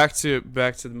 Back to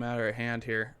the matter at hand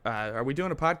here. Are we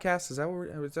doing a podcast? Is that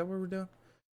what we're doing?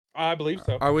 I believe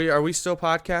so. Are we still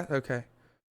podcast? Okay.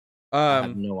 I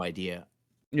have no idea.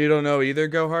 You don't know either,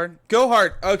 Gohard?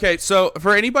 Gohard. Okay, so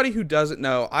for anybody who doesn't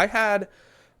know, I had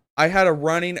a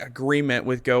running agreement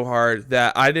with Gohard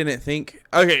that I didn't think.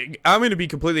 Okay, I'm going to be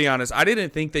completely honest. I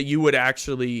didn't think that you would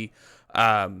actually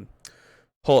do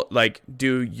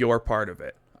your part of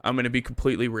it. I'm going to be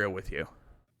completely real with you.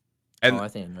 And I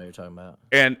think I know what you're talking about.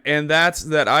 And that's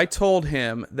that I told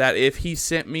him that if he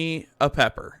sent me a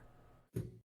pepper,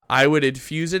 I would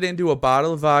infuse it into a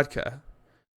bottle of vodka,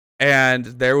 and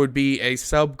there would be a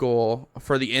sub goal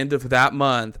for the end of that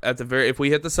month. If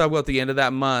we hit the sub goal at the end of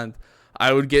that month,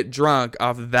 I would get drunk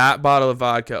off that bottle of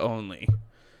vodka only.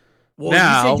 Well,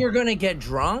 you said you're gonna get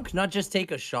drunk, not just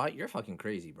take a shot. You're fucking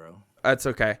crazy, bro. That's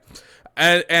okay.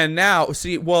 And now,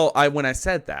 see, when I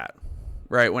said that,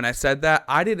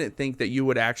 I didn't think that you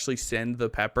would actually send the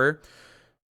pepper.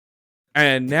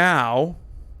 And now,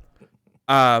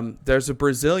 there's a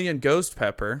Brazilian ghost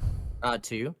pepper.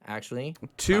 Two, actually.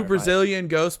 Two Brazilian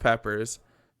ghost peppers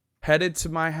headed to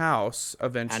my house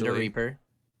eventually. And a reaper.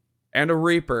 And a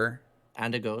reaper.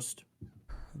 And a ghost.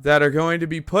 That are going to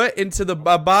be put into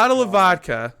a bottle of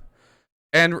vodka.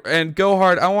 And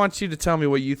Gohard, I want you to tell me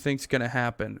what you think's gonna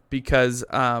happen, because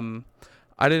I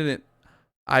didn't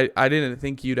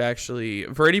think you'd actually.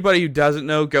 For anybody who doesn't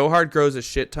know, Gohard grows a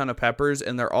shit ton of peppers,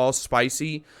 and they're all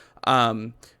spicy.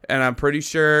 And I'm pretty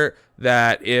sure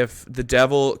that if the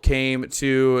devil came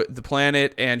to the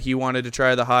planet and he wanted to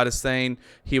try the hottest thing,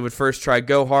 he would first try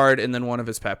Gohard and then one of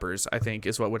his peppers, I think,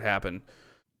 is what would happen.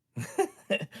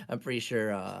 I'm pretty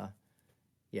sure.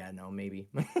 Maybe.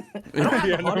 Maybe.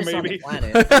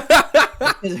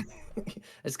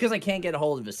 It's because I can't get a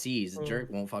hold of a C's. The jerk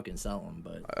won't fucking sell them.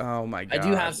 But oh my god, I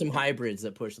do have some hybrids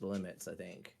that push the limits, I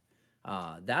think.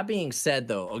 That being said,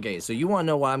 though, okay, so you want to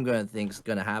know what I'm gonna think's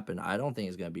gonna happen? I don't think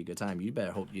it's gonna be a good time. You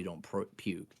better hope you don't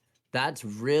puke. That's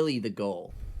really the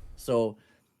goal. So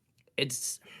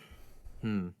it's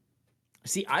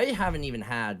See, I haven't even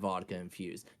had vodka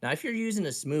infused. Now, if you're using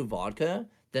a smooth vodka,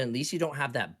 then at least you don't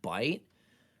have that bite.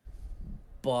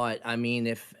 But I mean,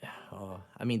 they're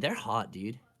hot,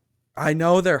 dude. I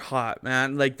know they're hot,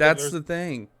 man. Like that's the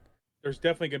thing. There's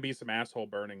definitely gonna be some asshole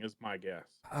burning, is my guess.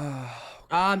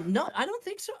 No, I don't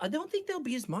think so. I don't think there'll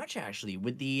be as much actually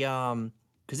with the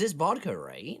because it's vodka,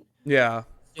 right? Yeah.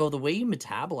 So the way you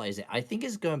metabolize it, I think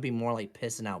it's gonna be more like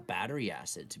pissing out battery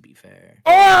acid. To be fair.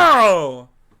 Oh.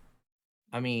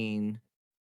 I mean,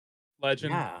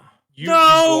 Legend. yeah. You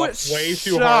blocked way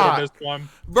too hard on this one,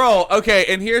 bro. Okay,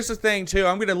 and here's the thing too.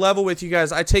 I'm gonna level with you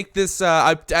guys. I take this.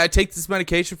 I take this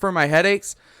medication for my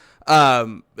headaches.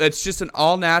 It's just an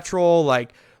all natural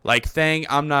like thing.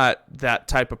 I'm not that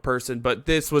type of person, but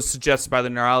this was suggested by the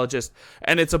neurologist,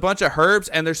 and it's a bunch of herbs,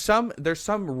 and there's some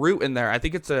root in there. I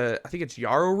think it's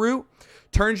yarrow root.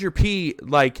 Turns your pee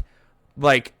like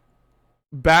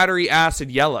battery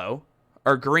acid yellow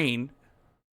or green,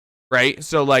 right?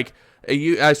 So like.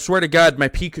 I swear to God, my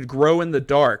pee could grow in the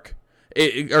dark,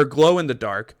 or glow in the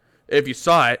dark if you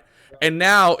saw it. And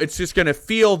now it's just gonna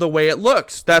feel the way it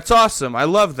looks. That's awesome. I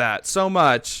love that so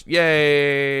much.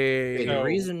 Yay! The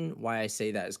reason why I say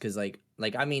that is because, like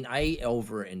I mean, I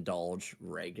overindulge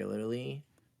regularly.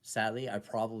 Sadly, I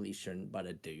probably shouldn't, but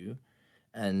I do.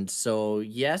 And so,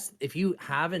 yes, if you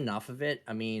have enough of it,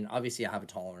 I mean, obviously I have a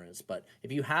tolerance, but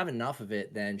if you have enough of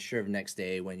it, then sure, the next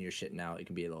day when you're shitting out, it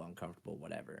can be a little uncomfortable,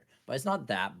 whatever. But it's not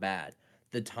that bad.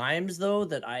 The times, though,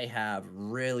 that I have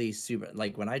really super,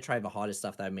 like when I try the hottest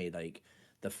stuff that I made, like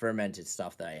the fermented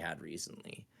stuff that I had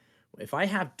recently, if I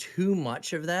have too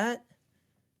much of that,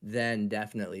 then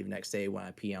definitely the next day when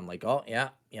I pee, I'm like, oh, yeah,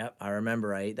 I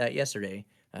remember I ate that yesterday.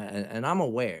 And I'm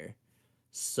aware.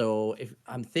 So if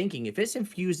it's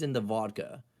infused in the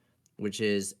vodka, which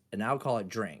is an alcoholic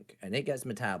drink, and it gets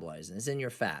metabolized and it's in your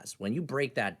fast, when you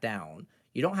break that down,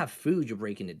 you don't have food you're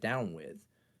breaking it down with.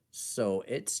 So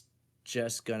it's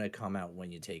just gonna come out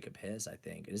when you take a piss, I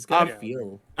think. It's gonna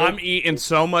feel. I'm eating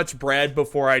so much bread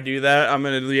before I do that. I'm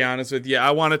gonna be honest with you.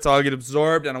 I want it to all get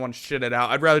absorbed and I want to shit it out.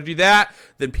 I'd rather do that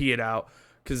than pee it out.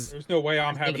 Cause there's no way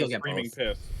I'm having a screaming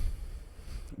piss.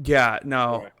 Yeah,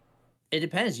 no. It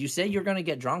depends. You say you're going to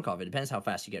get drunk off it. It depends how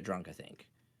fast you get drunk, I think.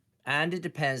 And it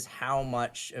depends how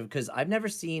much, because I've never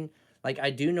seen, like, I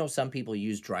do know some people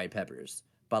use dry peppers,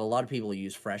 but a lot of people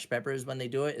use fresh peppers when they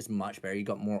do it. It's much better. You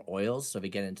got more oils, so they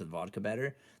get into the vodka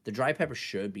better. The dry pepper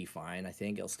should be fine. I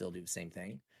think it'll still do the same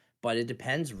thing. But it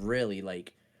depends really,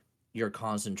 like, your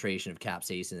concentration of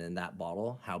capsaicin in that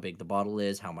bottle, how big the bottle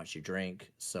is, how much you drink.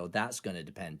 So that's going to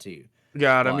depend too.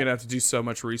 God, I'm gonna have to do so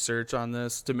much research on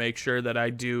this to make sure that I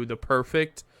do the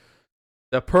perfect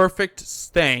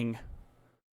thing,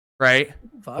 right?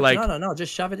 Fuck, like, no,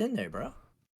 just shove it in there, bro.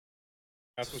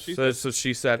 That's what she said. That's what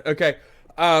she said. Okay.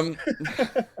 Oh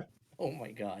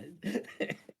my God.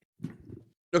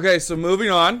 Okay, so moving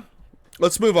on.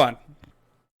 Let's move on.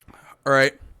 All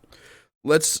right.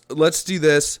 Let's do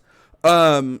this.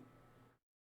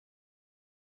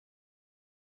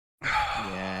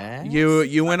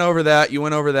 You went over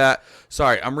that.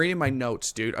 Sorry, I'm reading my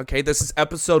notes, dude. Okay, this is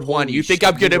episode 1. You think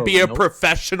I'm gonna be a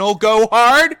professional go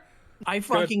hard? I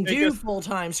fucking do,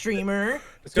 full-time streamer.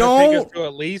 It's gonna take us to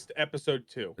at least episode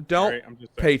 2. Don't right? I'm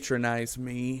just patronize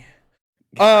me.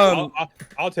 I'll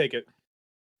take it.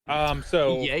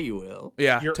 So yeah, you will.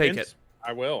 Yeah, take it.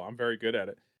 I will. I'm very good at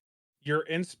it. Your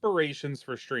inspirations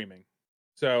for streaming.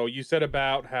 So you said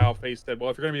about how Face said, well,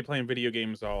 if you're going to be playing video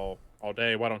games all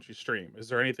day, why don't you stream? Is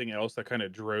there anything else that kind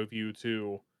of drove you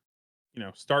to,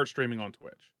 start streaming on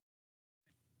Twitch?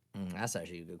 That's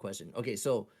actually a good question. Okay,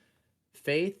 so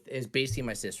Faith is basically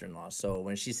my sister-in-law. So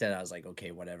when she said, I was like,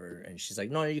 okay, whatever. And she's like,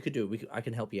 no, you could do it. I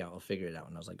can help you out. I'll figure it out.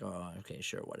 And I was like, oh, okay,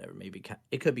 sure, whatever. Maybe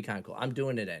it could be kind of cool. I'm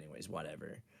doing it anyways,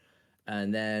 whatever.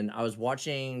 And then I was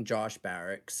watching Josh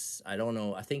Barracks. I don't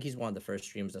know. I think he's one of the first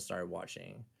streams I started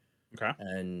watching. Okay.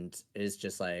 And it's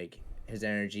just like his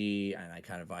energy, and I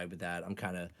kind of vibe with that.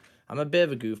 I'm a bit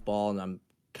of a goofball, and I'm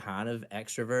kind of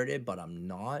extroverted, but I'm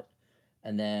not.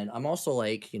 And then I'm also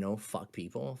like, fuck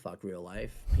people, fuck real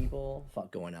life people,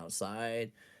 fuck going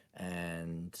outside,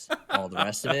 and all the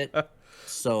rest of it.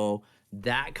 So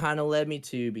that kind of led me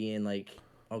to being like,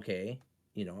 okay,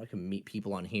 I can meet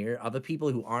people on here, other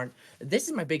people who aren't. This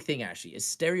is my big thing, actually, is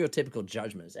stereotypical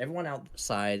judgments. Everyone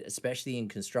outside, especially in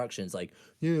construction, is like,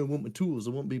 yeah, I want my tools,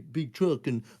 I want my big truck,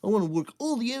 and I want to work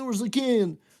all the hours I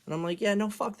can. And I'm like, yeah, no,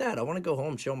 fuck that. I want to go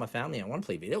home, chill with my family. I want to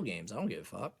play video games. I don't give a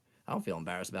fuck. I don't feel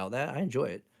embarrassed about that. I enjoy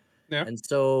it. Yeah. And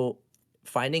so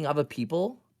finding other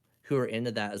people who are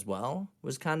into that as well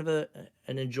was kind of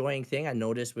an enjoying thing. I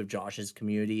noticed with Josh's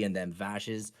community and then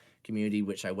Vash's community,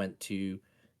 which I went to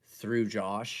through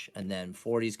Josh, and then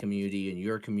 40's community and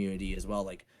your community as well.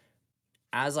 Like,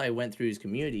 as I went through his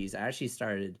communities, I actually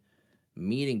started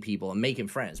meeting people and making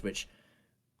friends, which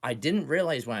I didn't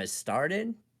realize when I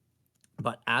started,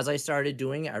 but as I started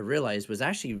doing it, I realized was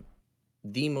actually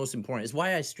the most important. It's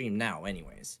why I stream now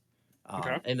anyways.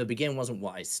 Okay. In the beginning wasn't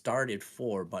what I started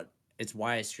for, but it's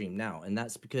why I stream now. And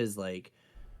that's because, like,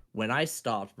 when I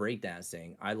stopped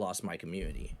breakdancing, I lost my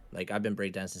community. Like, I've been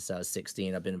breakdancing since I was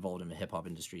 16. I've been involved in the hip hop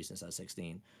industry since I was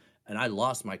 16. And I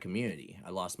lost my community. I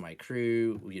lost my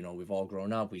crew. You know, we've all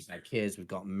grown up. We've had kids. We've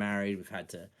gotten married. We've had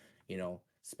to, you know,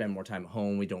 spend more time at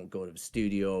home. We don't go to the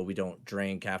studio. We don't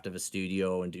drink after the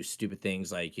studio and do stupid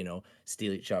things like, you know,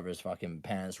 steal each other's fucking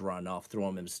pants, run off, throw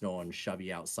them in the snow, and shove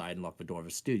you outside and lock the door of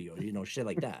the studio. You know, shit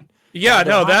like that. Yeah, That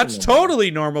don't no, that's happen no more.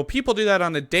 totally normal. People do that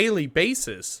on a daily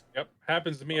basis. Yep,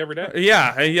 happens to me every day.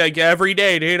 Yeah, like every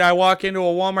day, dude. I walk into a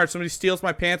Walmart, somebody steals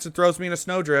my pants and throws me in a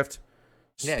snowdrift.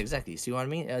 Yeah, exactly. See what I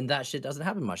mean? And that shit doesn't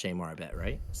happen much anymore, I bet,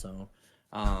 right? So,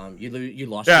 you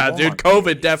lost. Yeah, your dude, Walmart COVID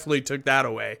community. definitely took that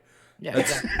away. Yeah,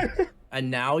 exactly. And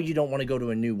now you don't want to go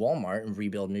to a new Walmart and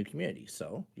rebuild a new community.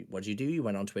 So what'd you do? You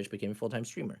went on Twitch, became a full-time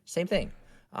streamer. Same thing.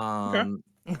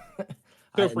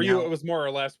 So for you, now- it was more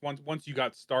or less once you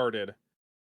got started,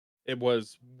 it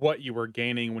was what you were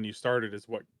gaining when you started is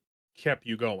what kept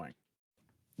you going.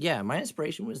 yeah, my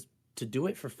inspiration was to do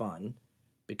it for fun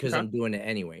because Okay. I'm doing it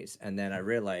anyways. And then I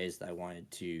realized I wanted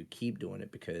to keep doing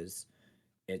it because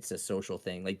it's a social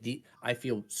thing. Like, I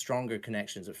feel stronger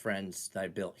connections with friends that I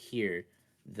built here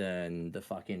than the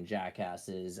fucking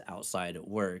jackasses outside at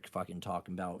work fucking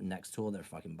talking about next tool they're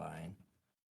fucking buying.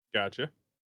 Gotcha. Okay.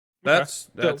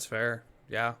 That's fair.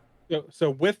 Yeah.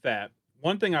 So with that,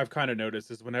 one thing I've kind of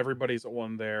noticed is when everybody's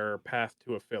on their path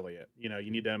to affiliate, you know, you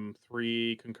need them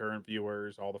 3 concurrent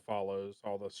viewers, all the follows,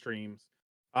 all the streams.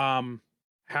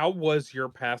 How was your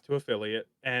path to affiliate,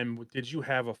 and did you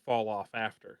have a fall off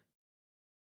after?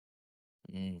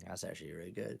 That's actually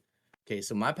really good. Okay,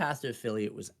 so my path to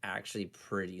affiliate was actually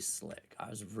pretty slick. I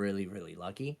was really, really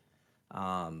lucky.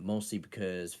 Mostly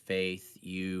because Faith,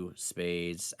 you,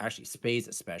 Spades, actually Spades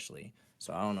especially.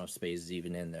 So I don't know if Spades is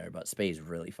even in there, but Spades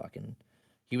really fucking,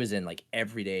 he was in like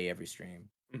every day, every stream.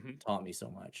 Mhm. Taught me so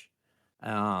much.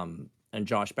 And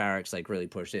Josh Barracks like really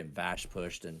pushed it, and Vash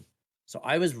pushed, and so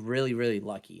I was really, really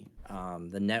lucky.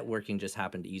 The networking just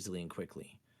happened easily and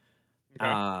quickly.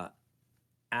 Okay.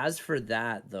 As for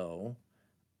that though,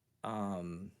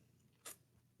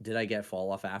 did I get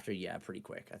fall off after? Yeah, pretty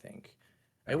quick, I think.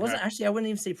 It wasn't Okay. actually, I wouldn't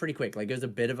even say pretty quick. Like, it was a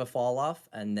bit of a fall off,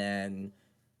 and then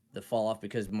the fall off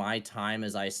because my time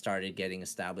as I started getting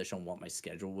established on what my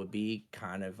schedule would be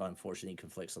kind of unfortunately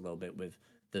conflicts a little bit with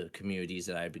the communities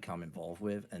that I had become involved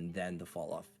with, and then the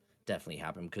fall off definitely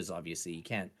happened because obviously you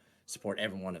can't support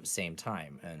everyone at the same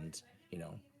time, and you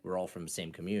know, we're all from the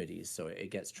same communities, so it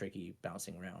gets tricky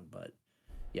bouncing around. But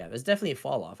yeah, there's definitely a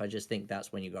fall off. I just think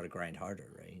that's when you got to grind harder,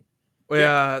 right?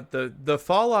 Yeah, the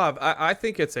fall off. I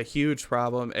think it's a huge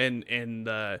problem in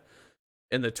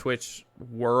the Twitch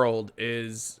world.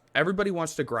 Is everybody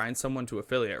wants to grind someone to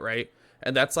affiliate, right?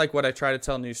 And that's like what I try to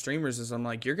tell new streamers is I'm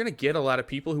like, you're gonna get a lot of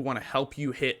people who want to help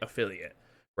you hit affiliate,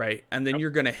 right? And then you're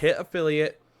gonna hit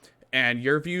affiliate, and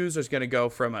your views is gonna go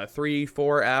from a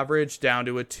 3-4 average down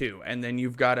to a 2, and then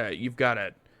you've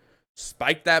gotta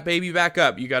spike that baby back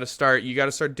up. You got to start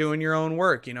doing your own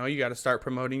work. You know, you got to start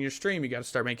promoting your stream. You got to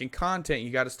start making content.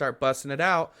 You got to start busting it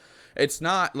out. It's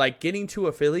not like getting to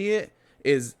affiliate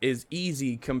is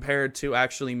easy compared to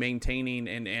actually maintaining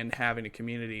and having a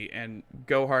community. And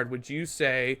Gohard, would you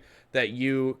say that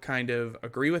you kind of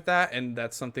agree with that, and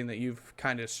that's something that you've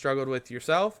kind of struggled with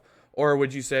yourself? Or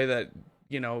would you say that,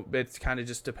 you know, it's kind of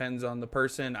just depends on the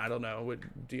person? I don't know.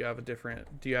 Do you have a different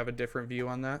view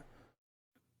on that?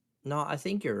 No, I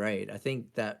think you're right. I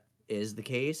think that is the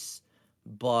case,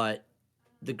 but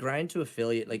the grind to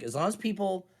affiliate, like, as long as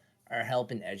people are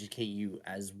helping educate you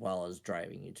as well as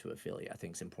driving you to affiliate, I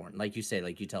think it's important. Like you say,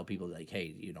 like you tell people like,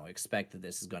 hey, you know, expect that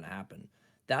this is going to happen.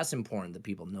 That's important that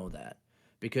people know that,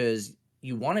 because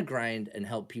you want to grind and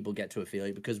help people get to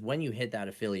affiliate, because when you hit that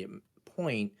affiliate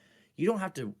point, you don't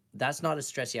have to, that's not a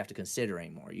stress you have to consider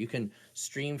anymore. You can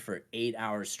stream for 8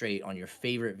 hours straight on your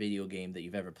favorite video game that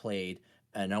you've ever played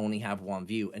and only have 1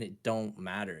 view, and it don't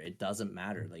matter. It doesn't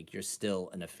matter. Like, you're still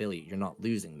an affiliate. You're not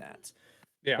losing that.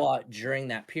 Yeah. But during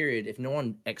that period, if no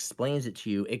one explains it to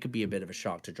you, it could be a bit of a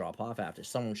shock to drop off after.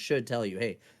 Someone should tell you,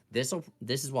 hey, this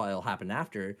is what will happen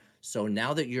after. So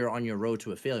now that you're on your road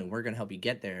to affiliate, we're going to help you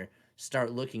get there.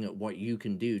 start looking at what you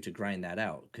can do to grind that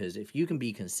out. Because if you can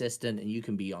be consistent and you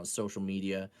can be on social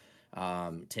media,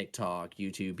 TikTok,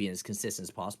 YouTube, being as consistent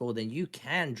as possible, then you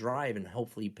can drive and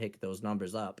hopefully pick those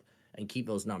numbers up and keep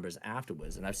those numbers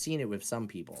afterwards. And I've seen it with some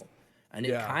people, and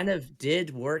it kind of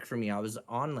did work for me. I was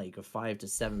on like a 5 to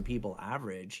 7 people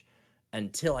average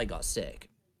until I got sick.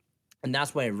 And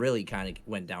that's when it really kind of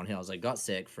went downhill. I was like, got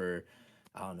sick for,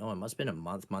 I don't know, it must have been a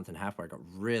month and a half where I got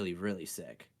really, really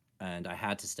sick. And I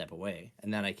had to step away.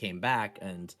 And then I came back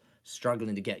and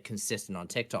struggling to get consistent on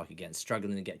TikTok again,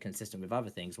 struggling to get consistent with other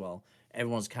things. Well,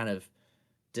 everyone's kind of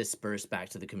dispersed back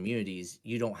to the communities.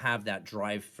 You don't have that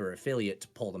drive for affiliate to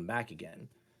pull them back again.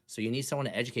 So you need someone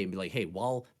to educate and be like, hey,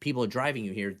 while people are driving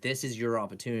you here, this is your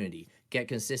opportunity. Get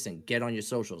consistent, get on your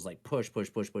socials, like push,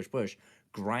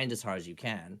 grind as hard as you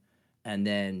can. And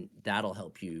then that'll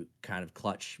help you kind of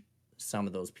clutch some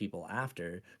of those people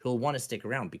after who'll want to stick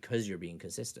around because you're being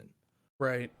consistent.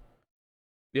 Right.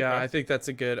 Yeah, I think that's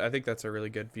a really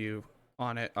good view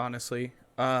on it, honestly.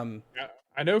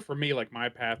 I know for me, like my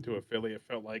path to affiliate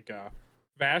felt like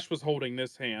Vash was holding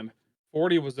this hand,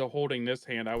 40 was holding this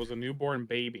hand. I was a newborn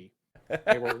baby.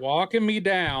 They were walking me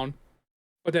down,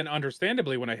 but then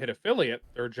understandably, when I hit affiliate,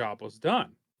 their job was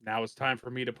done. Now it's time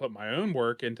for me to put my own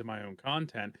work into my own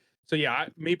content. So yeah,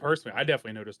 me personally, I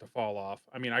definitely noticed a fall off.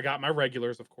 I mean, I got my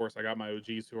regulars, of course, I got my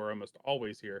OGs who are almost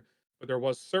always here, but there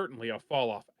was certainly a fall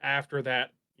off after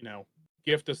that,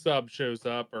 gift a sub shows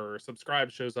up or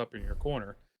subscribe shows up in your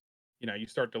corner. You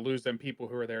start to lose them people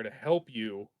who are there to help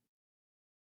you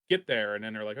get there. And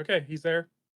then they're like, okay, he's there,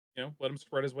 let him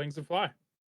spread his wings and fly.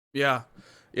 Yeah.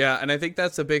 Yeah. And I think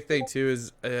that's a big thing too,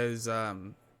 is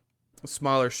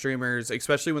smaller streamers,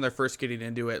 especially when they're first getting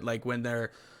into it, like when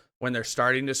they're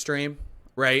starting to stream,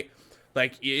 right?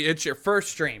 Like it's your first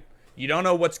stream. You don't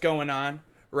know what's going on,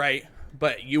 right?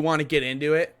 But you want to get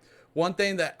into it. One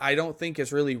thing that I don't think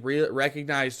is really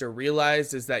recognized or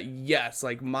realized is that, yes,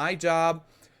 like my job,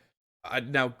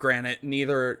 now granted,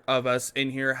 neither of us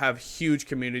in here have huge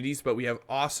communities, but we have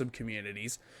awesome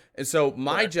communities. And so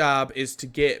my job is to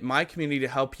get my community to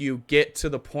help you get to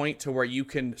the point to where you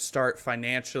can start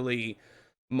financially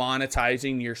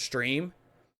monetizing your stream.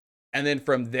 And then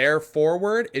from there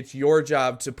forward, it's your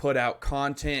job to put out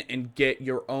content and get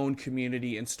your own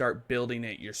community and start building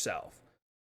it yourself.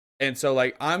 And so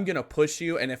like, I'm going to push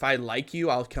you. And if I like you,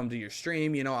 I'll come to your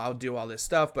stream, I'll do all this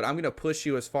stuff, but I'm going to push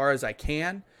you as far as I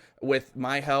can with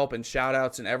my help and shout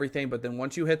outs and everything. But then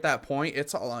once you hit that point,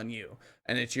 it's all on you,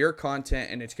 and it's your content,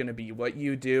 and it's going to be what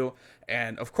you do.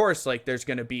 And of course, like there's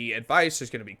going to be advice, there's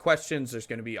going to be questions, there's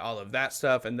going to be all of that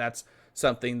stuff. And that's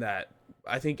something that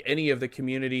I think any of the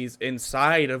communities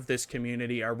inside of this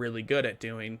community are really good at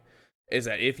doing, is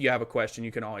that if you have a question,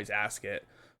 you can always ask it.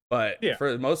 But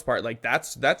for the most part, like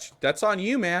that's on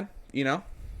you, man.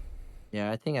 Yeah,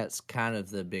 I think that's kind of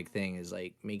the big thing, is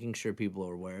like making sure people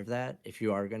are aware of that. If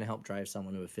you are going to help drive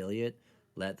someone to affiliate,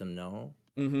 let them know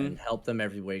and help them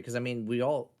every way. Because I mean,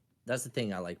 that's the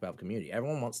thing I like about community.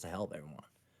 Everyone wants to help everyone,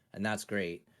 and that's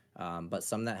great. But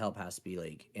some of that help has to be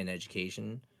like in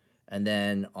education. And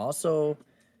then also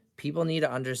people need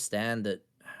to understand that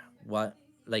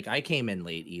like I came in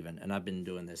late even, and I've been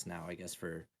doing this now, I guess,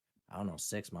 for, I don't know,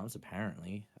 6 months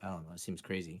apparently. I don't know. It seems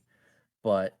crazy,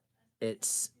 but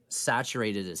it's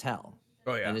saturated as hell.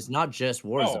 Oh yeah. And it's not just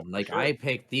Warzone. Like I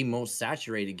picked the most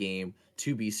saturated game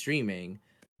to be streaming,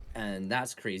 and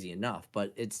that's crazy enough.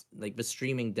 But it's like the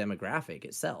streaming demographic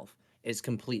itself is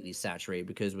completely saturated,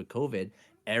 because with COVID,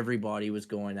 everybody was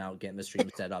going out, getting the stream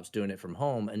setups, doing it from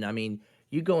home. And I mean,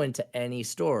 you go into any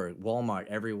store, Walmart,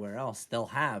 everywhere else, they'll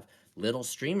have little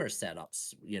streamer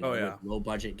setups, with low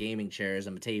budget gaming chairs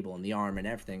and a table and the arm and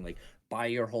everything. Like buy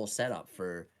your whole setup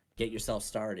get yourself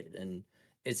started. And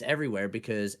it's everywhere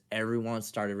because everyone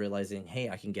started realizing, hey,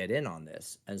 I can get in on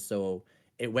this. And so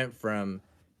it went from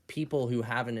people who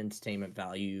have an entertainment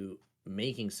value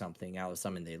making something out of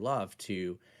something they love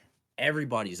to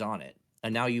everybody's on it.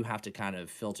 And now you have to kind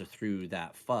of filter through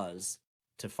that fuzz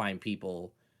to find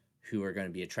people who are going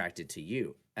to be attracted to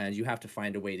you. And you have to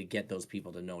find a way to get those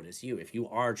people to notice you if you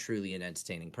are truly an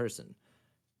entertaining person.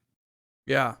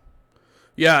 Yeah.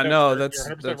 Yeah, no, you're that's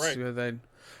 100% right. good.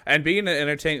 And being an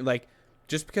entertaining, like,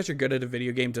 just because you're good at a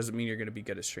video game doesn't mean you're going to be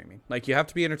good at streaming. Like, you have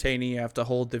to be entertaining, you have to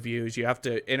hold the views, you have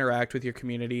to interact with your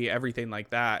community, everything like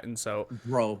that. And so,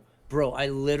 Bro, I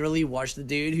literally watched the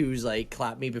dude who's like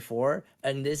clapped me before,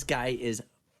 and this guy is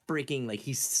freaking like,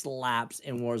 he slaps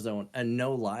in Warzone. And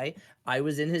no lie, I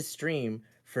was in his stream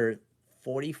for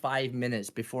 45 minutes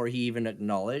before he even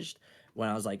acknowledged, when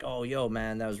I was like, oh, yo,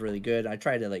 man, that was really good. I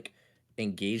tried to like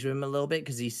engage with him a little bit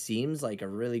because he seems like a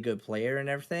really good player and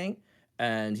everything.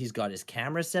 and he's got his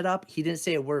camera set up. He didn't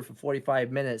say a word for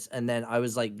 45 minutes, and then I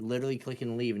was like literally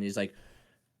clicking leave, and he's like,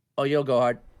 "Oh, yo,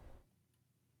 Gohard,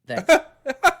 thanks."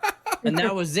 And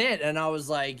that was it. And I was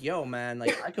like, "Yo, man,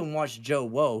 like I can watch Joe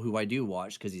Woe, who I do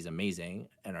watch because he's amazing,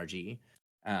 NRG,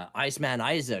 Iceman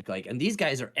Isaac, like, and these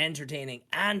guys are entertaining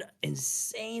and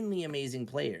insanely amazing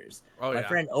players. My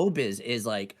friend Obiz is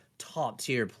like top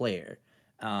tier player,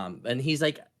 and he's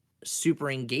like super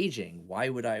engaging. Why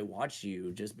would I watch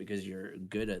you just because you're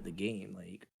good at the game?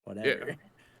 Like, whatever."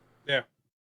 Yeah.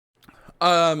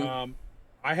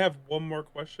 I have one more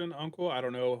question, Uncle. I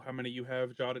don't know how many you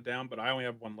have jotted down, but I only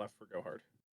have one left for Gohard.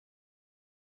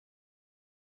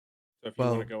 So if you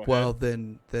want to go ahead. Well,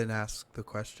 then ask the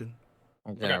question.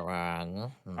 Okay. All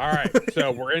right.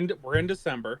 So we're in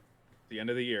December, the end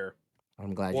of the year.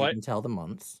 I'm glad you can tell the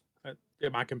months. Yeah,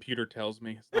 my computer tells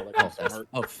me. It's not like I'm smart.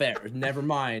 Oh, fair. Never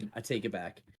mind. I take it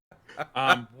back.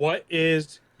 What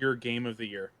is your game of the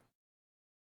year?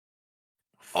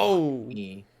 Oh.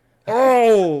 Me.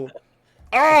 Oh.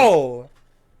 Oh.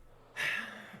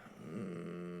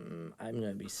 I'm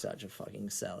gonna be such a fucking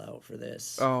sellout for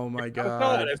this. Oh my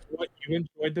god. That's what you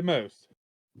enjoyed the most.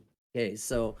 Okay,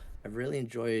 so I really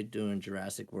enjoyed doing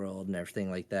Jurassic World and everything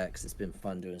like that because it's been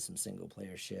fun doing some single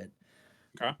player shit.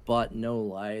 Okay. But no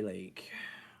lie, like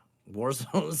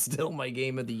Warzone is still my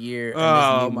game of the year. And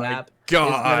Oh this new my map god.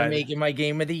 is gonna make it my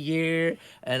game of the year.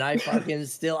 And I fucking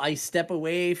I step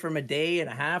away from a day and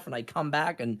a half and I come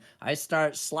back and I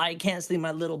start slide canceling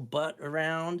my little butt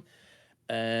around.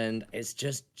 And it's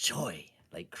just joy.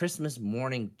 Like Christmas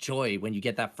morning joy when you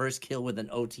get that first kill with an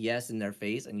OTS in their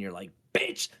face and you're like,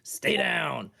 "Bitch, stay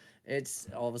down." It's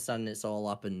all of a sudden it's all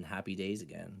up in happy days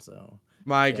again. So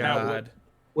My Yeah. god.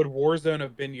 Would Warzone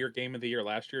have been your game of the year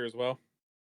last year as well?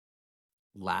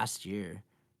 last year.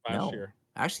 Last year.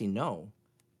 Actually, no.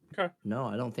 Okay. No,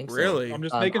 I don't think so. Really? I'm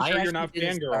just making I sure you're actually not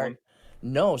didn't fangirling. start-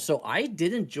 No, so I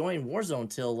didn't join Warzone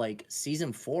till like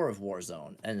season 4 of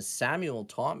Warzone, and Samuel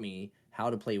taught me how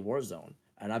to play Warzone,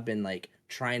 and I've been like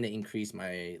trying to increase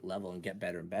my level and get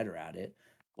better and better at it.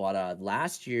 But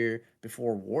last year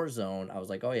before Warzone, I was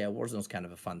like, "Oh yeah, Warzone's kind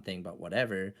of a fun thing, but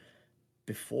whatever."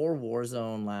 Before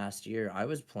Warzone last year, I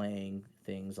was playing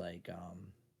things like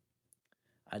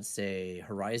I'd say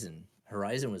Horizon.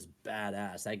 Horizon was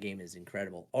badass. That game is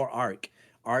incredible. Or Ark.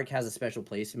 Ark has a special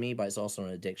place in me, but it's also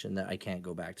an addiction that I can't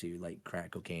go back to, like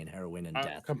crack cocaine, heroin, and I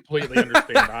death. completely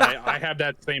understand. I have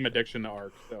that same addiction to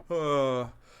Ark. So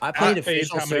I played That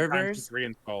phase, official how many times servers. it's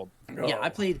reinstalled. Yeah, I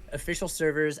played official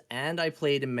servers, and I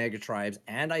played in Mega Tribes,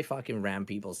 and I fucking ran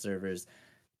people's servers.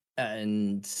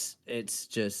 And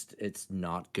it's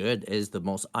not good. It is the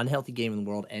most unhealthy game in the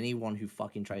world. Anyone who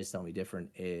fucking tries to tell me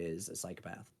different is a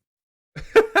psychopath.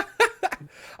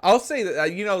 I'll say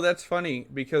that that's funny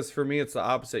because for me it's the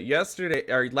opposite. Last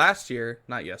year,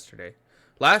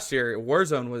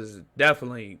 Warzone was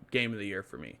definitely game of the year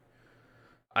for me.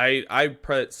 I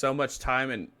put so much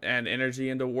time and energy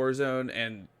into Warzone,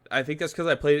 and I think that's because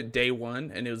I played it day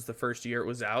one and it was the first year it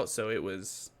was out, so it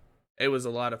was a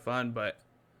lot of fun, but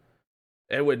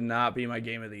it would not be my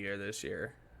game of the year this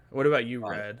year. What about you,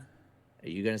 Red? Are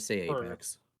you gonna say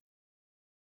Apex?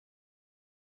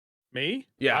 Me?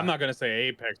 Yeah. I'm not going to say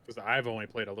Apex because I've only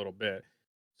played a little bit.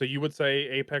 So you would say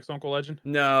Apex, Uncle Legend?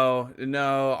 No,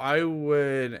 I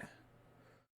would.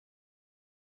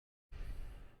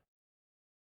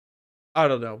 I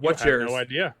don't know. What's yours? No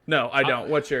idea. No, I don't.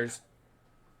 What's yours?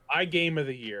 My game of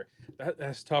the year.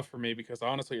 That's tough for me because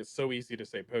honestly, it's so easy to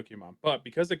say Pokemon. But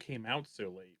because it came out so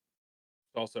late,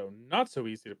 it's also not so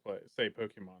easy to say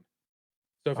Pokemon.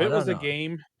 So if it was a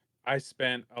game I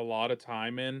spent a lot of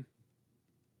time in,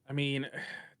 I mean, at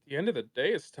the end of the day,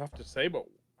 it's tough to say, but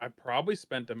I probably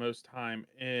spent the most time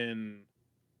in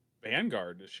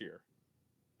Vanguard this year.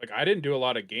 Like, I didn't do a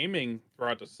lot of gaming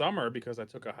throughout the summer because I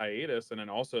took a hiatus, and then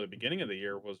also the beginning of the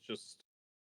year was just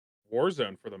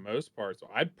Warzone for the most part. So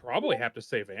I'd probably have to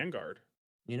say Vanguard.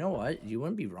 You know what? You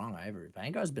wouldn't be wrong either.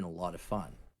 Vanguard's been a lot of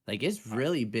fun. Like, it's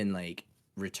really been like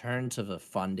return to the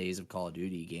fun days of Call of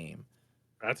Duty game.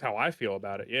 That's how I feel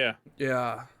about it. Yeah.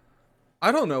 Yeah.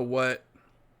 I don't know what.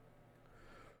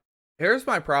 Here's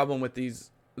my problem with these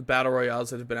battle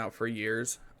royales that have been out for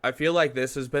years. I feel like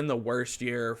this has been the worst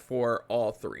year for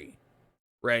all three,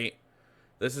 right?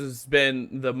 This has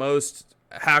been the most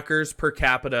hackers per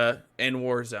capita in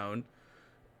Warzone.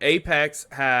 Apex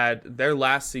had their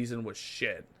last season was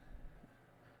shit.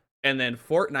 And then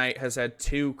Fortnite has had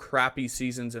 2 crappy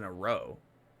seasons in a row.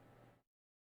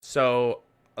 So,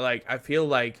 like, I feel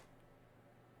like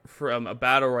from a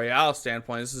battle royale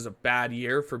standpoint, this is a bad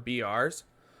year for BRs.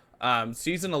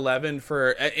 Season 11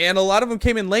 and a lot of them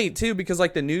came in late too, because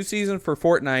like the new season for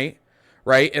Fortnite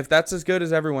right? If that's as good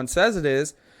as everyone says it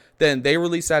is, then they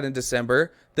release that in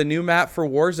December. The new map for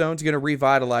Warzone is going to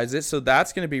revitalize it, so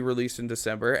that's going to be released in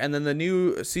December. And then the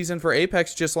new season for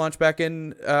Apex just launched back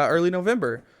in early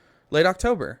November, late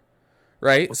October,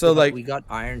 right? Well, so like we got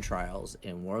Iron Trials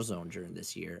in Warzone during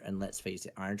this year, and let's face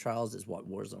it, Iron Trials is what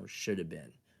Warzone should have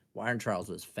been. Well, Iron Trials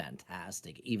was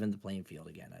fantastic, even the playing field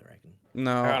again, I reckon.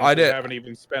 No, I haven't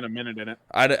even spent a minute in it.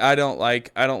 I don't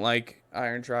like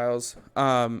Iron Trials.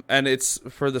 And it's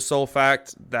for the sole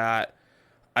fact that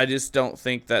I just don't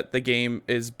think that the game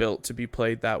is built to be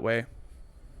played that way.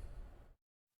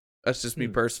 That's just me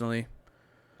personally.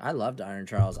 I loved Iron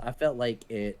Trials. I felt like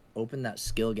it opened that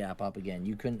skill gap up again.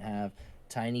 You couldn't have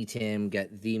Tiny Tim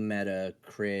get the meta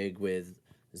Krieg with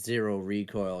 0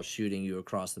 recoil shooting you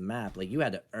across the map. Like, you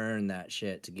had to earn that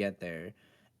shit to get there,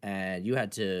 and you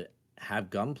had to have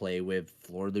gunplay with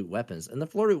floor loot weapons. And the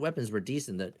floor loot weapons were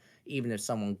decent, that even if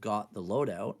someone got the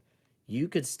loadout, you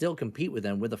could still compete with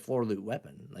them with a floor loot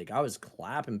weapon. Like, I was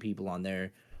clapping people on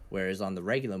there, whereas on the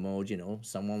regular mode, you know,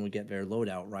 someone would get their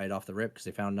loadout right off the rip because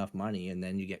they found enough money, and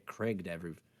then you get Krieged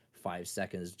every 5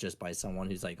 seconds just by someone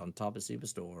who's like on top of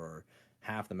Superstore or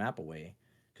half the map away.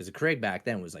 Because the Krieg back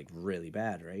then was like really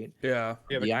bad, right? Yeah.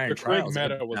 Yeah, the Iron Trials Krieg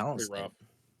meta was pretty rough.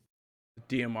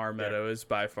 DMR meta is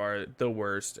by far the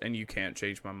worst, and you can't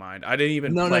change my mind. I didn't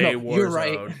even play Warzone. You're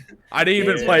right. I didn't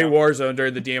even play Warzone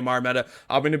during the DMR meta.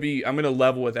 I'm gonna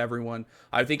level with everyone.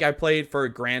 I think I played for a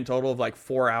grand total of like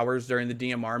 4 hours during the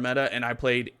DMR meta, and I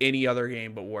played any other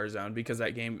game but Warzone because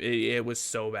that game it was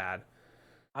so bad.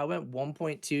 I went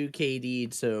 1.2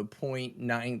 KD to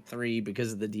 0.93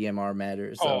 because of the DMR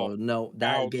meta. So no,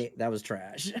 that was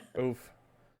trash. Oof.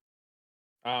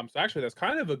 So actually, that's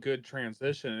kind of a good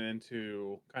transition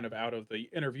into kind of out of the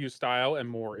interview style and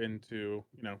more into,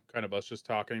 you know, kind of us just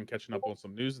talking, catching up on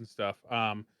some news and stuff.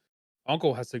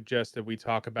 Uncle has suggested we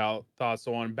talk about thoughts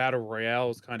on battle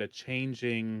royales kind of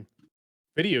changing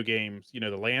video games, you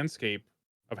know, the landscape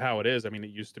of how it is. I mean,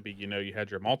 it used to be, you know, you had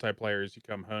your multiplayers, you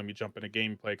come home, you jump in a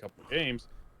game, play a couple of games,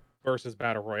 versus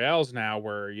battle royales now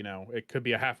where, you know, it could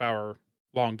be a half-hour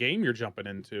long game you're jumping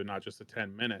into, not just a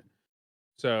 10-minute.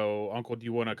 So, Uncle, do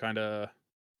you want to kind of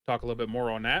talk a little bit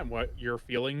more on that and what your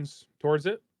feelings towards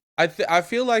it? I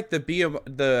feel like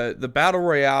the battle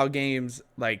royale games,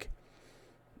 like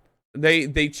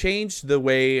they changed the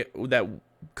way that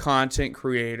content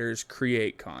creators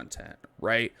create content,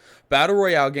 right? Battle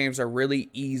royale games are really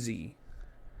easy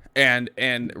and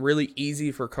really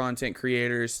easy for content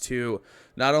creators to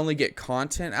not only get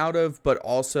content out of, but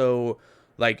also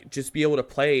like just be able to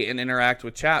play and interact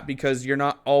with chat, because you're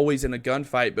not always in a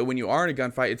gunfight, but when you are in a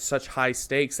gunfight, it's such high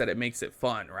stakes that it makes it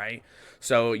fun, right?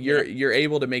 So you're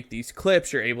able to make these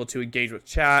clips, you're able to engage with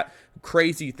chat.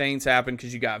 Crazy things happen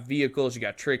because you got vehicles, you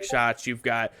got trick shots, you've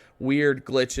got weird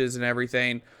glitches and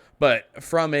everything. But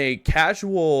from a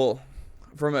casual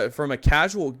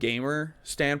gamer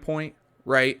standpoint,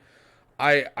 right?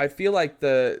 I feel like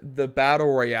the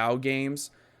battle royale games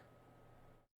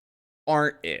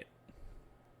aren't it.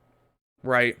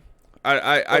 Right.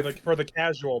 For the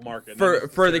casual market.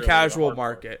 For the casual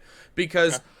market.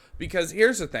 Because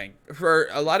here's the thing. For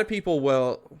a lot of people,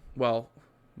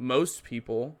 most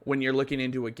people, when you're looking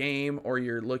into a game or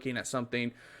you're looking at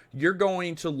something, you're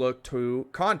going to look to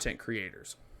content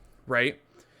creators, right?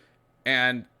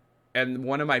 And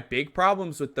one of my big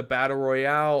problems with the battle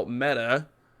royale meta,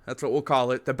 that's what we'll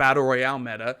call it, the battle royale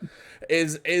meta,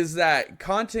 is that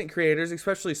content creators,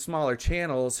 especially smaller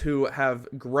channels who have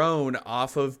grown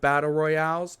off of battle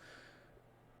royales,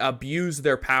 abuse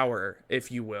their power,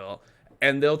 if you will.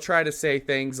 And they'll try to say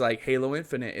things like Halo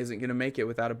Infinite isn't going to make it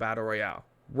without a battle royale.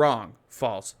 Wrong.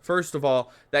 False. First of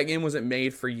all, that game wasn't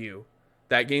made for you.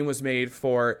 That game was made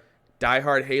for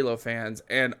diehard Halo fans,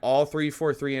 and all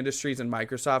 343 Industries and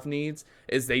Microsoft needs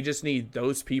is they just need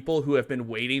those people who have been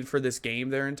waiting for this game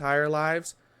their entire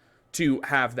lives to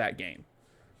have that game,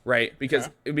 right? Because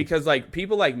like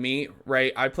people like me,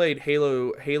 right? I played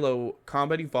Halo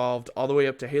Combat Evolved all the way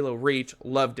up to Halo Reach,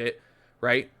 loved it,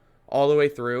 right? All the way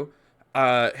through.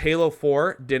 Halo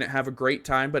 4 didn't have a great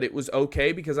time, but it was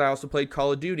okay because I also played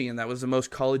Call of Duty, and that was the most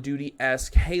Call of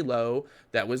Duty-esque Halo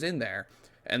that was in there.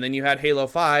 And then you had Halo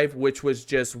 5, which was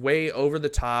just way over the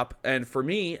top, and for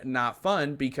me, not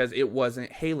fun because it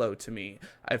wasn't Halo to me.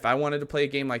 If I wanted to play a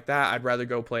game like that, I'd rather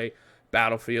go play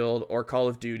Battlefield or Call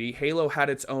of Duty. Halo had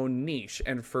its own niche,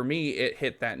 and for me, it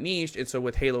hit that niche, and so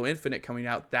with Halo Infinite coming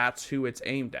out, that's who it's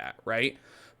aimed at, right?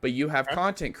 But you have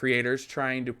content creators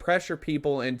trying to pressure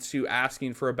people into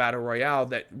asking for a battle royale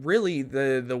that really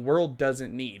the world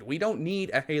doesn't need. We don't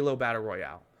need a Halo battle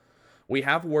royale. We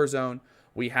have Warzone.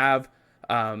 We have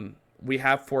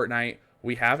Fortnite.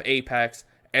 we have Apex,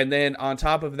 and then on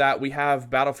top of that, we have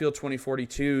Battlefield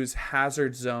 2042's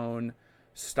Hazard Zone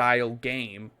style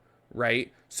game,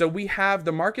 right? So we have,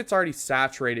 the market's already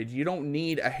saturated. You don't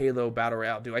need a Halo Battle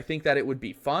Royale. Do I think that it would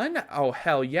be fun? Oh,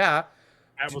 hell yeah.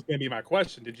 That was going to be my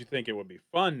question. Did you think it would be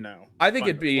fun? No. I think fun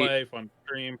it'd be play, fun to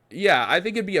stream. Yeah, I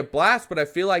think it'd be a blast, but I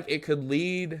feel like it could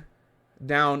lead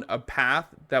down a path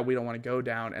that we don't want to go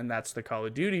down, and that's the Call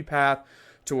of Duty path,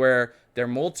 to where their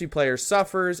multiplayer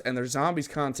suffers and their zombies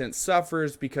content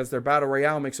suffers because their Battle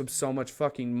Royale makes them so much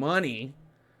fucking money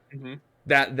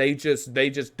that they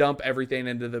just dump everything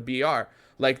into the BR.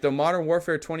 Like the Modern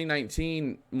Warfare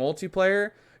 2019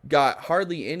 multiplayer got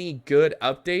hardly any good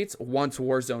updates once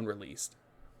Warzone released.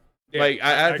 Yeah, Like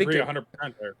I think agree it, 100%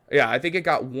 there. Yeah, I think it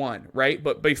got one, right?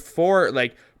 But before,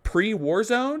 like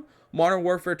pre-Warzone, Modern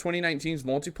Warfare 2019's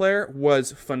multiplayer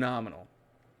was phenomenal,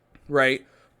 right?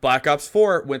 Black Ops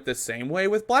 4 went the same way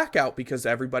with Blackout because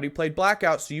everybody played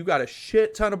Blackout, so you got a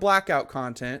shit ton of Blackout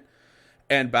content,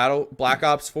 and Black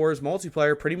Ops 4's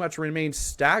multiplayer pretty much remained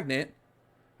stagnant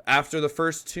after the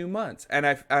first 2 months. And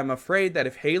I'm afraid that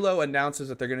if Halo announces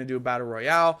that they're going to do a Battle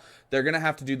Royale, they're going to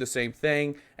have to do the same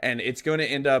thing, and it's going to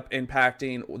end up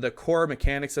impacting the core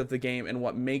mechanics of the game and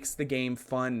what makes the game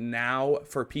fun now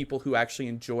for people who actually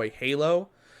enjoy Halo,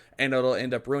 and it'll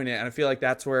end up ruining it. And I feel like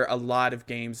that's where a lot of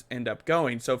games end up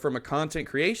going. So from a content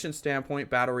creation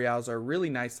standpoint, Battle Royales are a really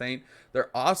nice thing.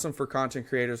 They're awesome for content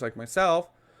creators like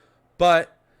myself,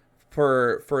 but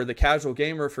for the casual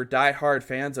gamer, for diehard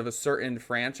fans of a certain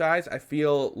franchise, I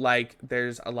feel like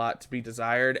there's a lot to be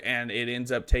desired, and it ends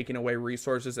up taking away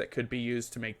resources that could be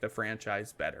used to make the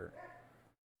franchise better.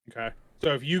 Okay.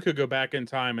 So if you could go back in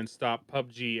time and stop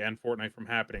PUBG and Fortnite from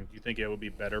happening, do you think it would be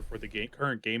better for the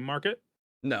current game market?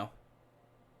 No.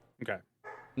 Okay.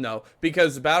 No,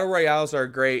 because Battle Royales are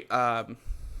great.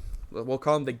 We'll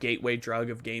call them the gateway drug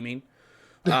of gaming.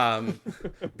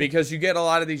 Because you get a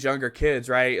lot of these younger kids,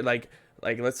 right? Like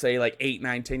let's say like 8,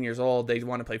 9, 10 years old, they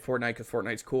want to play Fortnite because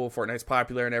Fortnite's cool, Fortnite's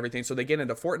popular and everything. So they get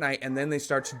into Fortnite, and then they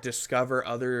start to discover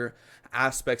other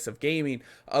aspects of gaming,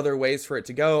 other ways for it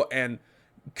to go. And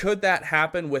could that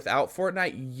happen without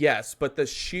Fortnite? Yes, but the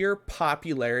sheer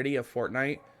popularity of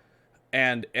Fortnite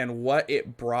and what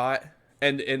it brought,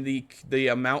 and the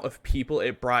amount of people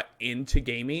it brought into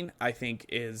gaming, I think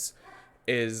is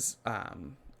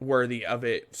worthy of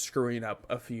it screwing up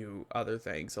a few other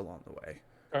things along the way.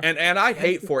 And I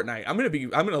hate Fortnite.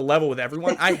 I'm gonna level with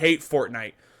everyone. I hate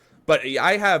Fortnite, but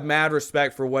I have mad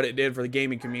respect for what it did for the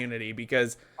gaming community,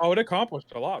 because it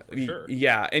accomplished a lot for sure.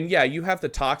 Yeah, and yeah, you have the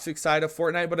toxic side of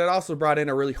Fortnite, but it also brought in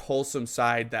a really wholesome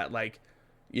side that, like,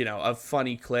 you know, of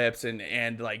funny clips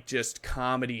and like just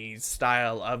comedy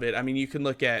style of it. I mean, you can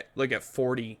look at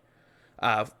 40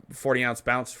 ounce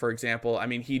bounce, for example. I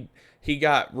mean, he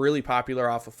got really popular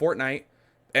off of Fortnite,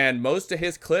 and most of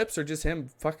his clips are just him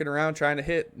fucking around trying to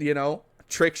hit, you know,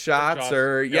 trick shots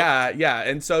or yeah.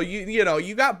 And so you know,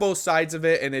 you got both sides of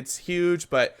it, and it's huge.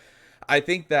 But I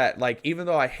think that, like, even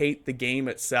though I hate the game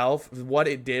itself, what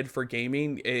it did for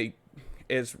gaming, it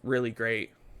is really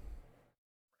great.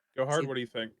 Go hard. What do you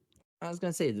think? I was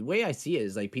gonna say, the way I see it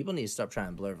is, like, people need to stop trying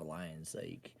to blur the lines.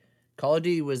 Like, Call of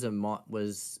Duty was a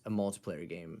multiplayer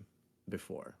game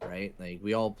before, right? Like,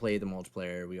 we all played the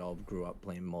multiplayer. We all grew up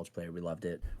playing multiplayer. We loved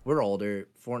it. We're older.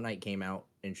 Fortnite came out,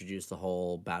 introduced the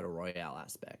whole battle royale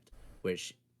aspect,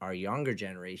 which our younger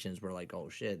generations were like, oh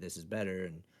shit, this is better.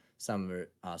 And some of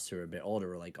us who are a bit older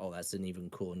were like, oh, that's an even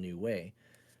cool new way.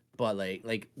 But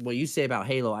like what you say about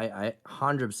Halo, I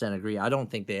 100% agree. I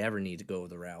don't think they ever need to go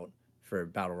the route for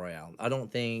battle royale. I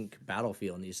don't think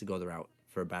Battlefield needs to go the route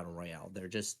for battle royale.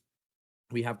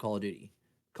 We have Call of Duty.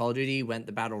 Call of Duty went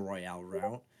the battle royale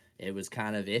route. It was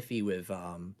kind of iffy with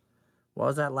what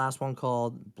was that last one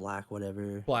called?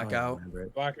 Blackout. Blackout.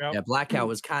 Yeah, Blackout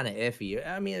was kind of iffy.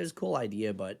 I mean, it was a cool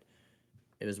idea, but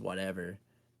it was whatever.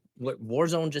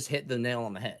 Warzone just hit the nail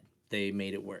on the head. They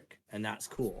made it work, and that's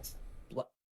cool.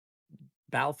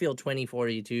 Battlefield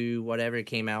 2042, whatever,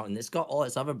 came out, and it's got all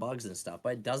its other bugs and stuff,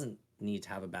 but it doesn't need to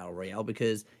have a battle royale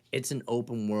because it's an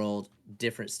open world,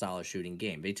 different style of shooting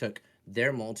game. They took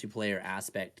their multiplayer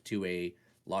aspect to a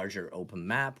larger open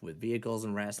map with vehicles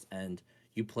and rest, and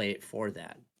you play it for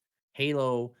that.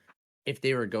 Halo, if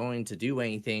they were going to do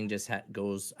anything, just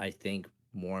goes, I think,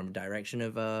 more in the direction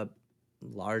of a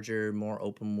larger, more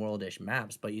open world-ish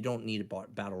maps, but you don't need a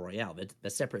battle royale. They're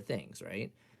separate things,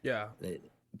 right? Yeah.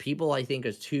 People, I think,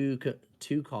 are too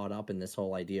caught up in this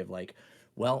whole idea of like,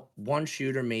 well, one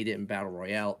shooter made it in battle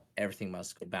royale, everything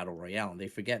must go battle royale, and they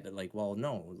forget that, like, well,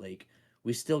 no, like,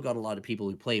 we still got a lot of people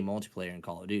who play multiplayer in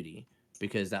Call of Duty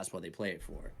because that's what they play it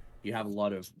for. you have a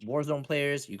lot of Warzone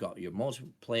players, you got your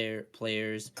multiplayer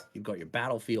players, you've got your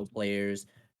Battlefield players,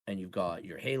 and you've got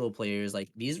your Halo players. Like,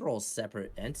 these are all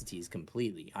separate entities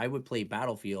completely. I would play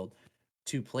Battlefield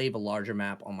to play the larger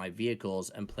map on my vehicles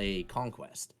and play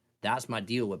Conquest. That's my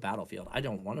deal with Battlefield. I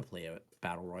don't want to play a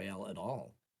Battle Royale at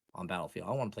all on Battlefield.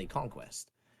 I want to play Conquest.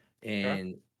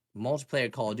 And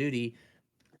multiplayer Call of Duty,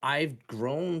 I've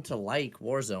grown to like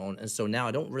Warzone, and so now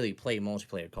I don't really play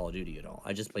multiplayer Call of Duty at all.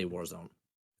 I just play Warzone.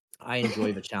 I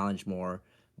enjoy the challenge more,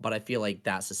 but I feel like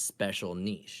that's a special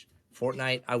niche.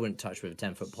 Fortnite, I wouldn't touch with a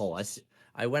 10-foot pole.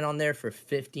 I went on there for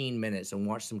 15 minutes and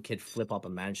watched some kid flip up a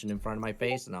mansion in front of my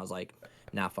face, and I was like,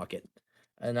 nah, fuck it.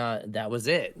 And that was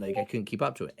it. Like, I couldn't keep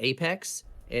up to it. Apex,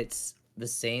 it's the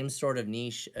same sort of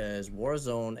niche as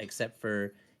Warzone, except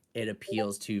for it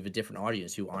appeals to the different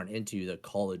audience who aren't into the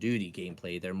Call of Duty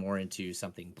gameplay. They're more into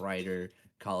something brighter,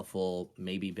 colorful,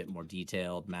 maybe a bit more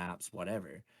detailed, maps,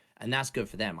 whatever. And that's good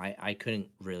for them. I couldn't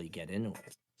really get into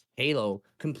it. Halo,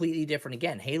 completely different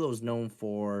again. Halo's known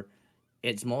for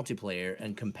its multiplayer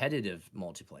and competitive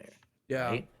multiplayer. Yeah.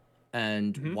 Right?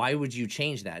 And why would you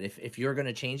change that? If you're going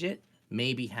to change it,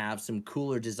 maybe have some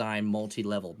cooler design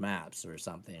multi-leveled maps or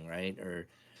something, right? Or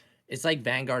it's like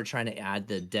Vanguard trying to add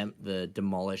the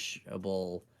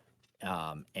demolishable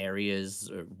areas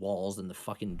or walls and the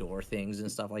fucking door things and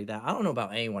stuff like that. I don't know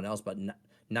about anyone else, but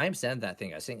 9% of that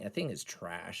thing, I think is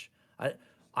trash.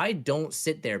 I don't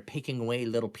sit there picking away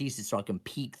little pieces so I can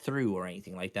peek through or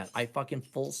anything like that. I fucking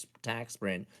full stack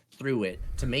sprint through it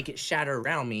to make it shatter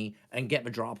around me and get the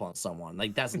drop on someone.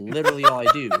 Like, that's literally all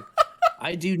I do.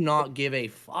 I do not give a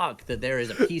fuck that there is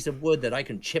a piece of wood that I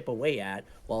can chip away at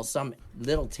while some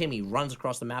little Timmy runs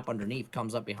across the map underneath,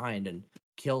 comes up behind, and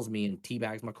kills me and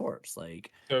teabags my corpse. Like,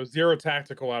 so zero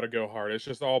tactical out of Go Hard. It's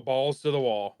just all balls to the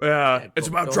wall. Yeah, it's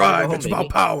about drive. It's about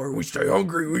power. We stay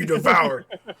hungry. We devour.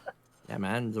 Yeah,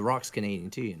 man. The Rock's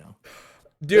Canadian too, you know.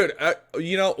 Dude,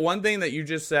 you know, one thing that you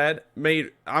just said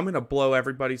I'm gonna blow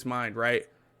everybody's mind, right?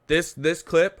 This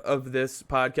clip of this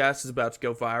podcast is about to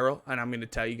go viral, and I'm going to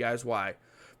tell you guys why.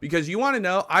 Because you want to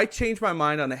know, I changed my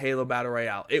mind on a Halo Battle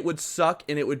Royale. It would suck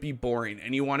and it would be boring.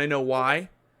 And you want to know why?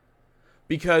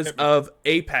 Because of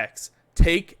Apex.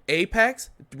 Take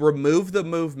Apex, remove the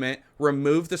movement,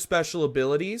 remove the special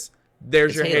abilities.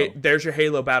 There's your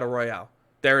Halo Battle Royale.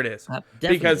 There it is.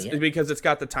 Because it's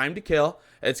got the time to kill.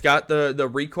 It's got the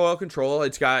recoil control.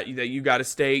 It's got that you got to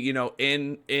stay, you know,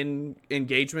 in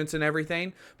engagements and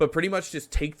everything. But pretty much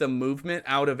just take the movement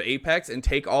out of Apex and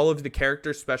take all of the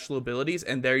character's special abilities,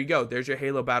 and there you go. There's your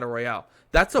Halo Battle Royale.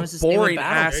 That's a boring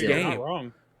ass game. Not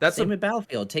wrong. That's same with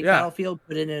Battlefield. Take Battlefield,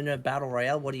 put it in a Battle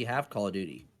Royale. What do you have? Call of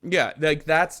Duty. Yeah, like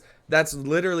that's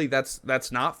literally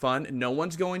that's not fun. No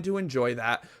one's going to enjoy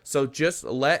that. So just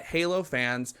let Halo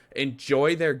fans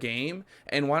enjoy their game,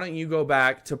 and why don't you go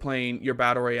back to playing your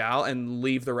Battle Royale and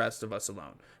leave the rest of us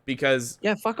alone? Because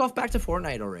fuck off back to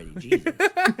Fortnite already. Jesus.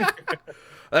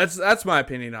 that's my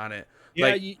opinion on it. Yeah,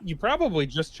 like, you probably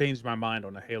just changed my mind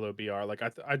on a Halo BR. Like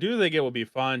I do think it will be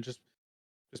fun just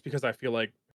because I feel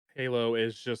like Halo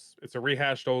is it's a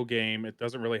rehashed old game. It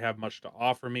doesn't really have much to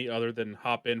offer me other than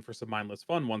hop in for some mindless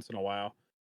fun once in a while.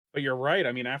 But you're right.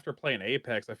 I mean, after playing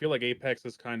Apex, I feel like Apex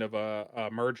is kind of a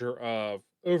merger of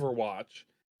Overwatch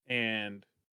and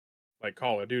like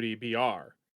Call of Duty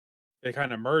BR. They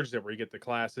kind of merged it where you get the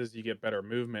classes, you get better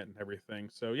movement and everything.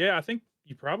 So yeah, I think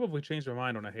you probably changed your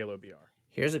mind on a Halo BR.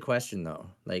 Here's a question though.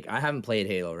 Like, I haven't played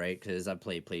Halo, right? Because I've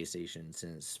played PlayStation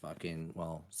since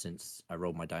since I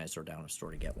rode my dinosaur down a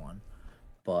store to get one.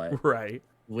 But right.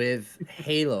 With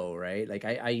Halo, right? Like,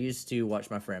 I used to watch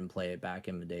my friend play it back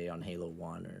in the day on Halo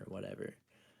 1 or whatever.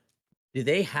 Do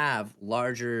they have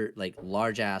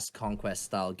large ass conquest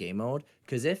style game mode?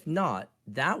 Because if not,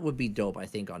 that would be dope, I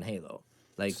think, on Halo.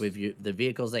 Like, with the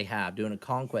vehicles they have, doing a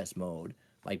conquest mode.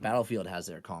 Like Battlefield has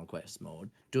their conquest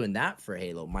mode. Doing that for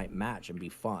Halo might match and be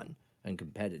fun and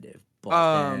competitive.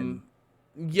 But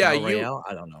yeah, Royale,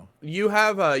 I don't know. You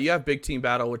have Big Team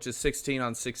Battle, which is 16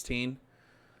 on 16.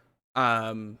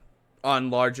 On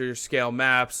larger scale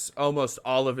maps, almost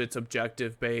all of it's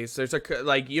objective based. There's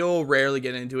you'll rarely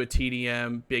get into a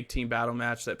TDM Big Team Battle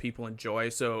match that people enjoy.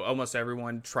 So almost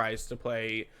everyone tries to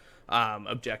play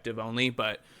objective only,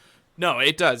 but no,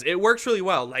 it does. It works really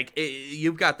well. Like,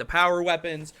 you've got the power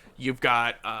weapons. You've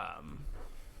got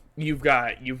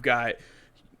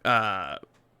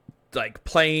like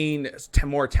playing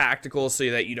more tactical so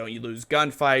that you lose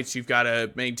gunfights. You've got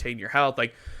to maintain your health.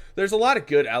 Like, there's a lot of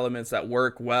good elements that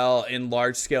work well in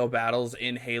large scale battles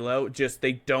in Halo. Just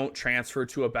they don't transfer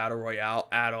to a battle royale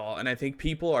at all. And I think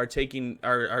people are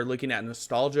looking at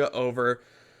nostalgia over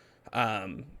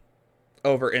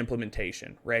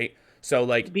implementation, right? So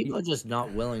like people are just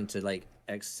not willing to like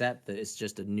accept that it's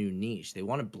just a new niche. They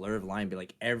want to blur the line, be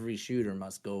like every shooter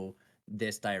must go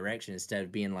this direction instead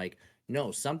of being like,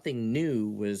 no, something new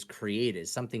was created,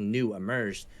 something new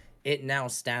emerged. It now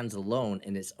stands alone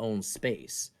in its own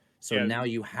space. So now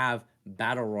you have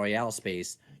battle royale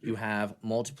space, you have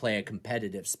multiplayer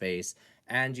competitive space,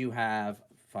 and you have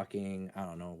fucking, I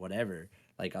don't know, whatever,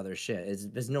 like other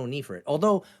shit. There's no need for it.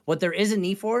 Although what there is a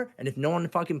need for, and if no one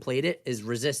fucking played it, is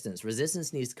Resistance.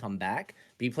 Resistance needs to come back,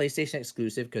 be PlayStation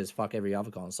exclusive because fuck every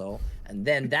other console, and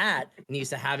then that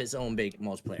needs to have its own big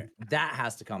multiplayer. That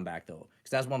has to come back though, because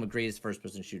that's one of the greatest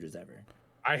first-person shooters ever.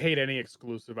 I hate any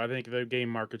exclusive. I think the game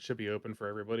market should be open for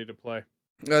everybody to play.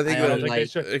 I think don't think they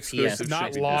should exclusive not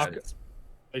should be lock. good.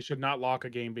 They should not lock a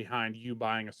game behind you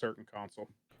buying a certain console.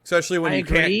 Especially when I you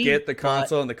can't agree, get the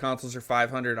console but- and the consoles are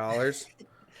 $500.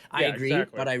 I Yeah, agree,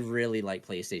 exactly. but I really like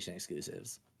PlayStation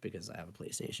exclusives because I have a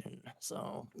PlayStation.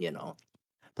 So,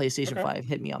 PlayStation Okay. 5,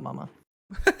 hit me up, mama.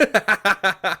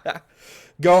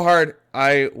 Go hard.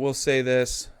 I will say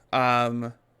this.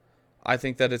 I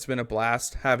think that it's been a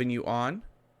blast having you on.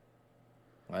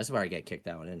 Well, that's where I get kicked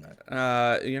out, isn't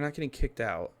it? You're not getting kicked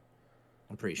out.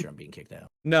 I'm pretty sure I'm being kicked out.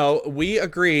 No, we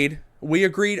agreed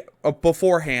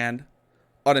beforehand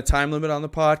on a time limit on the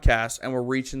podcast, and we're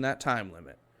reaching that time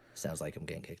limit. Sounds like I'm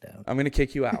getting kicked out. I'm gonna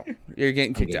kick you out. You're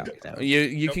getting kicked getting out. kicked out.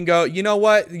 You can go. You know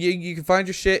what? You can find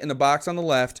your shit in the box on the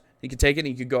left. You can take it and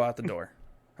you can go out the door.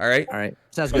 All right. All right.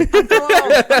 Sounds good.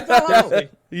 Unfollow!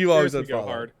 You always Seriously, unfollow. go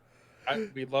hard.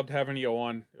 We loved having you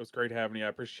on. It was great having you. I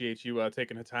appreciate you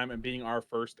taking the time and being our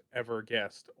first ever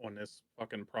guest on this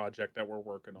fucking project that we're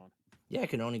working on. Yeah, it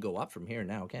can only go up from here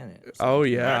now, can it? Oh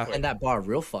yeah. And that bar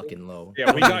real fucking low.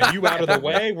 Yeah, we got you out of the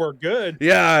way. We're good.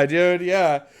 Yeah, dude.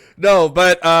 Yeah. No,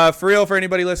 but for real, for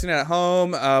anybody listening at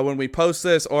home, when we post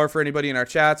this, or for anybody in our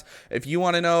chats, if you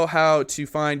want to know how to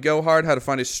find Go Hard, how to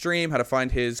find his stream, how to find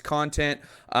his content,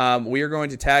 we are going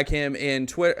to tag him in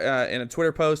in a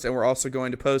Twitter post, and we're also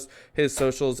going to post his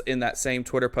socials in that same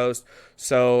Twitter post.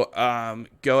 So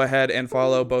go ahead and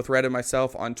follow both Red and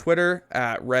myself on Twitter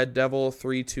at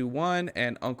RedDevil321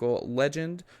 and Uncle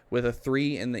Legend with a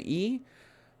 3 in the E.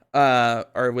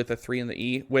 Or with a 3 in the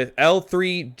E, with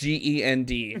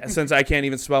L3GEND, since I can't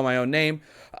even spell my own name.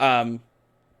 And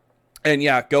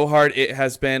yeah, go hard. It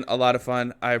has been a lot of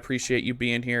fun. I appreciate you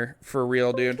being here for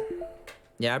real, dude.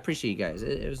 Yeah, I appreciate you guys.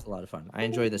 It was a lot of fun. I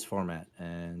enjoy this format,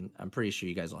 and I'm pretty sure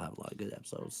you guys will have a lot of good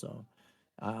episodes. So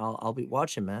I'll be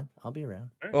watching, man. I'll be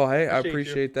around. Oh, hey, I Appreciate you.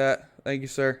 appreciate that. Thank you,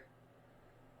 sir.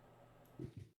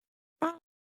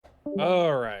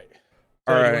 All right.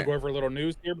 All So you right. want to go over a little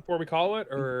news here before we call it,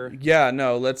 or Yeah,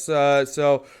 no, let's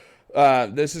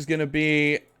this is gonna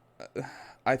be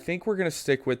I think we're gonna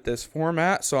stick with this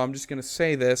format, so I'm just gonna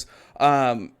say this.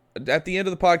 At the end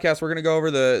of the podcast, we're gonna go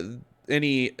over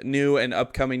any new and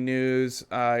upcoming news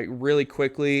really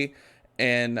quickly,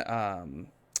 and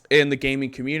in the gaming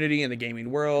community, in the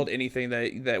gaming world, anything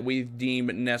that we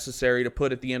deem necessary to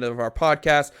put at the end of our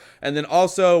podcast. And then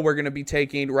also we're going to be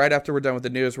taking, right after we're done with the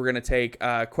news, we're going to take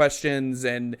questions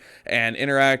and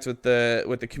interact with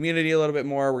the community a little bit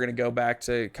more. We're going to go back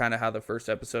to kind of how the first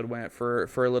episode went for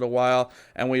a little while,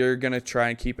 and we are going to try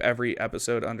and keep every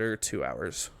episode under 2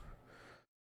 hours.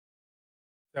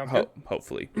 sounds good.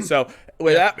 Hopefully. So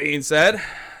with that being said,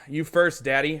 you first,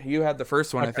 Daddy. You had the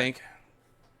first one, I think.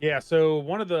 Yeah, so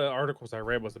one of the articles I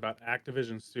read was about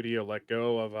Activision Studio let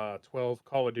go of 12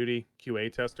 Call of Duty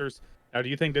QA testers. Now, do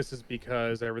you think this is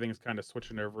because everything is kind of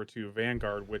switching over to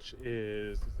Vanguard, which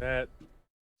is that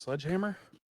Sledgehammer?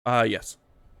 Yes.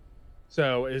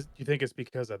 So, do you think it's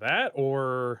because of that,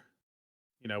 or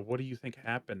what do you think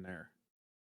happened there?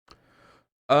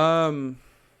 I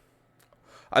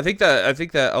think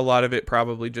that a lot of it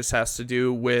probably just has to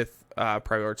do with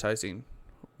prioritizing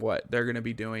what they're going to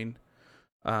be doing.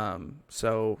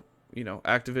 So,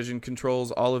 Activision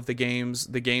controls all of the games.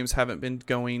 The games haven't been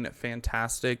going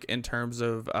fantastic in terms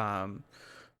of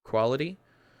quality.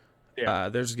 Yeah.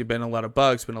 There's been a lot of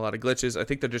bugs, been a lot of glitches. I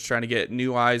think they're just trying to get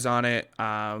new eyes on it.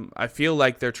 I feel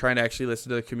like they're trying to actually listen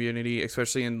to the community,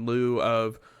 especially in lieu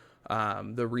of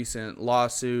the recent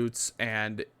lawsuits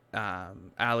and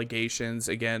allegations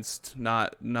against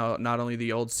not only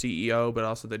the old CEO but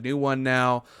also the new one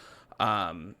now.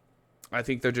 I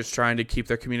think they're just trying to keep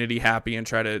their community happy and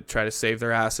try to save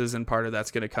their asses, and part of that's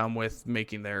going to come with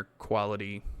making their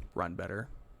quality run better.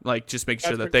 Like, just make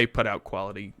sure that they put out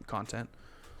quality content.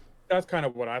 That's kind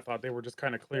of what I thought. They were just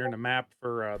kind of clearing the map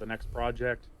for the next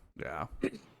project. Yeah.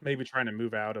 Maybe trying to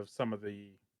move out of some of the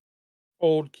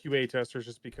old QA testers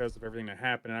just because of everything that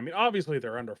happened. I mean, obviously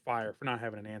they're under fire for not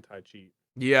having an anti-cheat.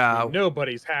 Yeah. I mean,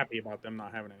 nobody's happy about them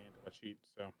not having an anti-cheat.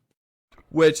 So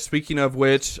Which, speaking of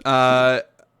which,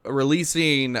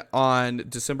 releasing on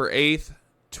December 8th,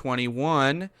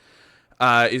 21,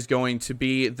 is going to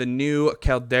be the new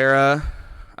Caldera.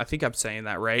 I think I'm saying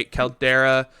that right.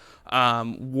 Caldera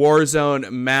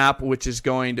Warzone map, which is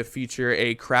going to feature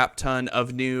a crap ton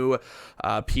of new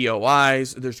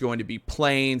POIs. There's going to be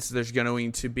planes. There's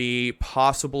going to be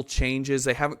possible changes.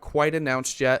 They haven't quite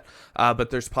announced yet, but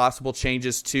there's possible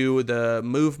changes to the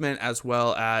movement as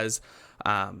well as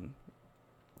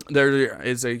there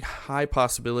is a high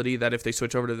possibility that if they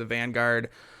switch over to the Vanguard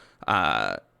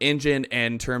engine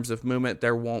in terms of movement,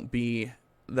 there won't be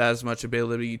as much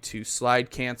ability to slide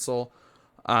cancel.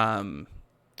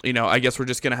 I guess we're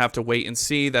just going to have to wait and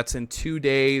see. That's in 2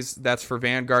 days. That's for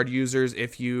Vanguard users.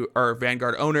 If you are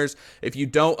Vanguard owners, if you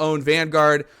don't own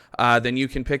Vanguard, then you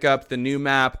can pick up the new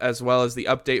map as well as the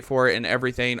update for it and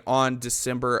everything on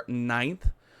December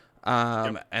 9th.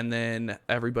 And then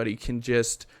everybody can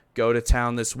just go to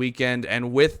town this weekend.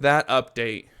 And with that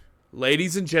update,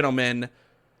 ladies and gentlemen,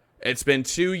 it's been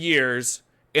 2 years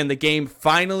and the game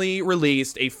finally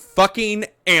released a fucking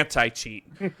anti-cheat.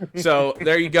 So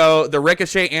there you go. The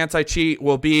Ricochet anti-cheat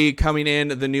will be coming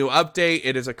in the new update.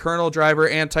 It is a kernel driver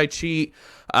anti-cheat.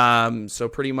 So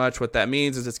pretty much what that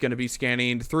means is it's going to be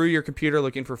scanning through your computer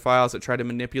looking for files that try to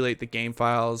manipulate the game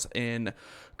files in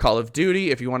Call of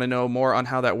Duty. If you want to know more on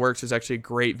how that works, there's actually a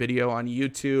great video on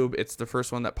YouTube. It's the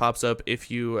first one that pops up if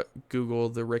you Google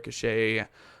the Ricochet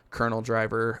kernel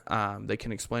driver. They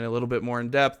can explain a little bit more in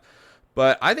depth.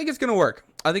 But I think it's going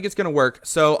to work.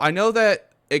 So I know that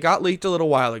it got leaked a little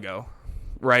while ago,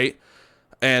 right?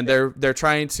 And they're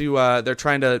trying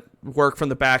to work from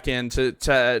the back end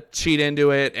to cheat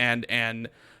into it and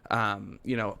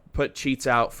put cheats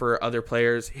out for other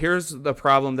players. Here's the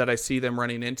problem that I see them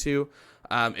running into.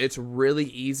 It's really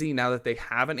easy now that they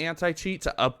have an anti-cheat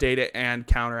to update it and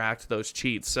counteract those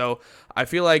cheats. So I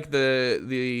feel like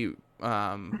the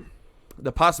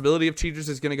possibility of cheaters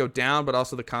is going to go down, but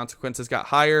also the consequences got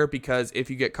higher because if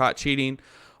you get caught cheating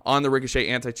on the Ricochet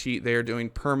anti-cheat, they are doing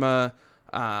perma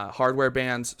hardware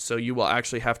bans, so you will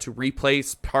actually have to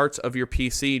replace parts of your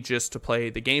PC just to play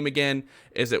the game again.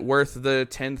 Is it worth the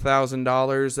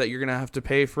 $10,000 that you're going to have to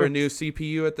pay for a new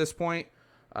CPU at this point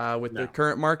with the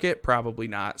current market? Probably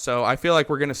not. So I feel like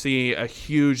we're going to see a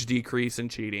huge decrease in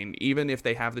cheating. Even if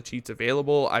they have the cheats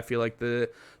available, I feel like the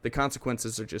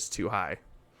consequences are just too high.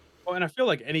 Well, and I feel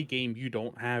like any game you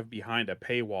don't have behind a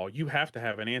paywall, you have to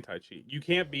have an anti-cheat. You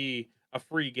can't be a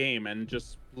free game and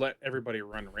just let everybody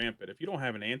run rampant. If you don't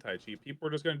have an anti-cheat, people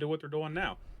are just going to do what they're doing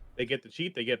now. They get the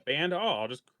cheat, they get banned. Oh, I'll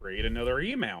just create another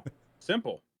email.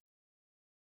 Simple.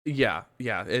 Yeah,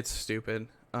 it's stupid.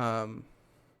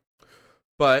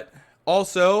 But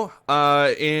also,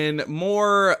 in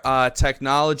more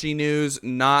technology news,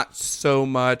 not so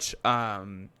much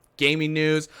gaming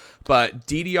news, but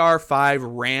DDR5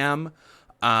 RAM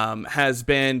has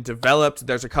been developed.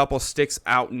 There's a couple sticks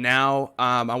out now.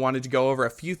 I wanted to go over a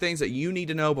few things that you need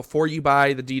to know before you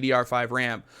buy the DDR5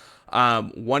 RAM.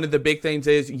 One of the big things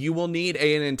is you will need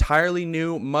an entirely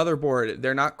new motherboard.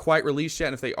 They're not quite released yet,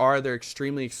 and if they are, they're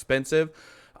extremely expensive.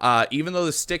 Even though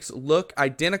the sticks look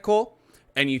identical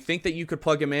and you think that you could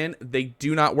plug them in, they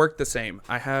do not work the same.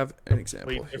 I have an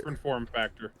example here. Different form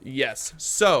factor. Yes.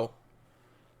 So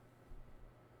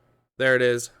there it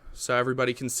is. So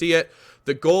everybody can see it.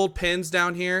 The gold pins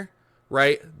down here,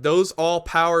 right? Those all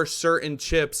power certain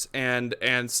chips and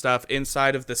stuff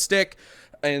inside of the stick.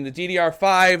 In the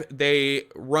DDR5, they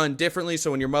run differently. So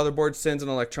when your motherboard sends an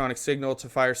electronic signal to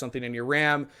fire something in your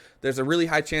RAM, there's a really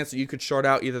high chance that you could short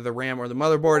out either the RAM or the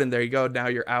motherboard. And there you go. Now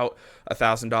you're out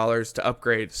 $1,000 to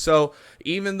upgrade. So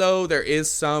even though there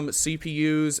is some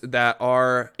CPUs that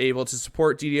are able to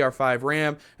support DDR5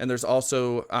 RAM, and there's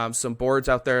also some boards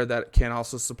out there that can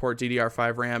also support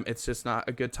DDR5 RAM, it's just not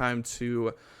a good time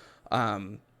to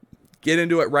get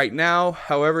into it right now.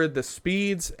 However, the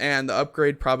speeds and the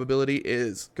upgrade probability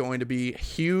is going to be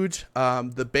huge.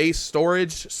 The base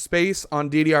storage space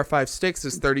on DDR5 sticks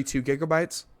is 32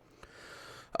 gigabytes.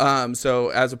 So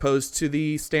as opposed to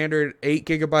the standard 8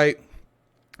 gigabyte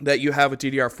that you have with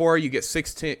DDR4, you get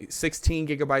 16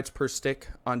 gigabytes per stick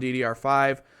on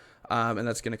DDR5. And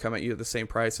that's going to come at you at the same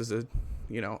price as a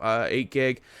 8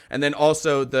 gig. And then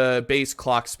also the base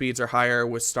clock speeds are higher,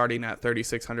 with starting at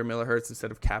 3600 millihertz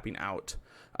instead of capping out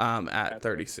at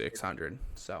 3600.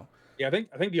 So yeah, I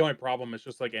think the only problem is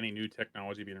just like any new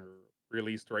technology being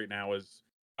released right now is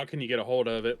how can you get a hold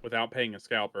of it without paying a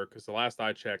scalper? Because the last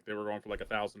I checked, they were going for like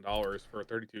 $1,000 for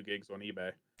 32 gigs on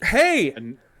eBay. Hey,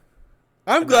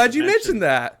 I'm glad you mentioned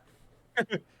that.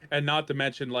 And not to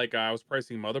mention, like, I was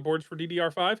pricing motherboards for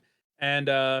DDR5, and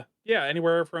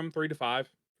anywhere from 3 to 5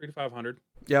 3 to 500.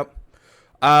 Yep.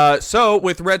 So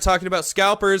with Red talking about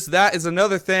scalpers, that is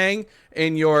another thing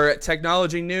in your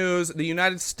technology news. The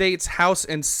United States House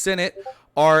and Senate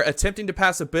are attempting to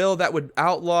pass a bill that would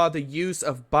outlaw the use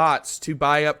of bots to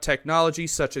buy up technology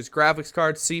such as graphics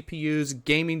cards, CPUs,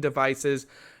 gaming devices,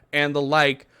 and the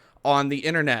like on the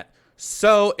internet.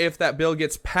 So if that bill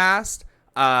gets passed,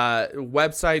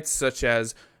 websites such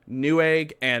as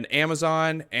Newegg and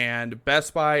Amazon and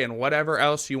Best Buy and whatever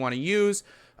else you want to use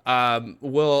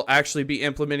will actually be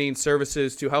implementing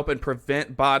services to help and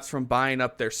prevent bots from buying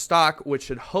up their stock, which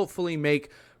should hopefully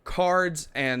make cards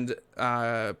and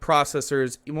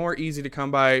processors more easy to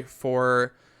come by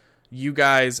for you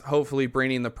guys, hopefully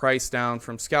bringing the price down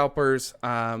from scalpers.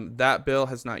 That bill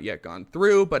has not yet gone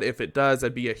through, but if it does,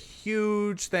 that'd be a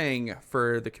huge thing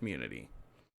for the community.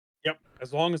 Yep.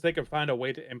 As long as they can find a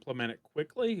way to implement it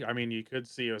quickly. I mean, you could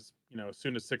see as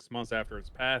soon as 6 months after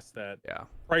it's passed that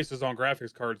prices on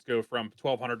graphics cards go from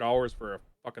 $1,200 for a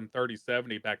fucking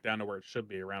 3070 back down to where it should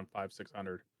be around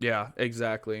 $500-600. Yeah,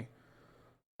 exactly.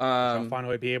 I'll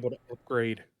finally be able to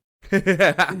upgrade.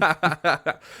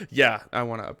 Yeah, I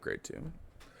want to upgrade too.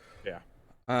 Yeah.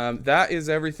 That is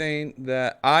everything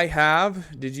that I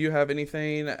have. Did you have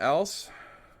anything else?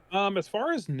 As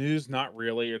far as news, not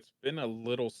really. It's been a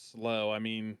little slow. I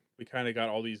mean, we kind of got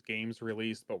all these games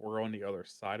released, but we're on the other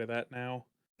side of that now.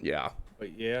 Yeah.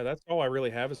 But yeah, that's all I really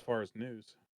have as far as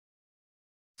news.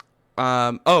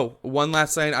 One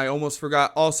last thing I almost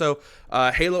forgot. Also,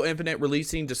 Halo Infinite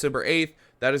releasing December 8th.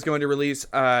 That is going to release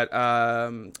at,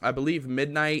 I believe,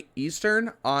 midnight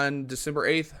Eastern on December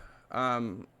 8th.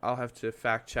 I'll have to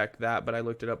fact check that, but I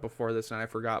looked it up before this and I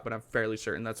forgot, but I'm fairly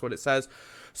certain that's what it says.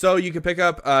 So you can pick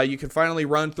up, you can finally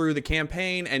run through the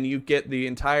campaign and you get the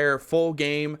entire full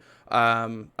game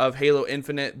of Halo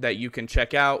Infinite that you can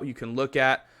check out, you can look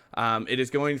at. It is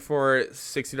going for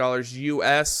 $60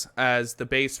 US as the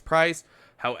base price.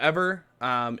 However,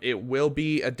 it will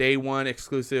be a day one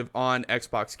exclusive on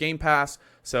Xbox Game Pass.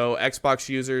 So Xbox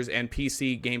users and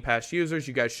PC Game Pass users,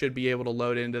 you guys should be able to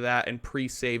load into that and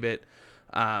pre-save it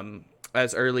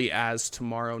as early as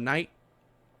tomorrow night.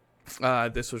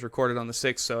 This was recorded on the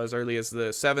 6th, so as early as the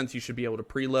 7th, you should be able to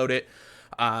preload it.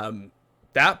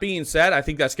 That being said, I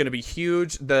think that's going to be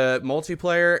huge. The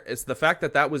multiplayer, it's the fact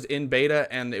that was in beta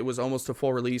and it was almost a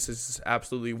full release is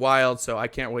absolutely wild. So I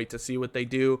can't wait to see what they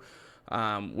do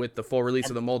with the full release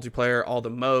of the multiplayer, all the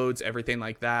modes, everything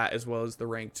like that, as well as the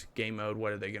ranked game mode.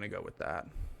 What are they going to go with that?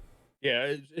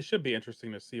 Yeah, it should be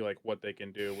interesting to see like what they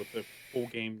can do with the full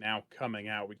game now coming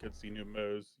out. We could see new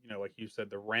modes. Like you said,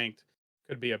 the ranked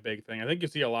could be a big thing. I think you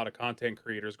see a lot of content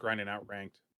creators grinding out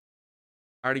ranked.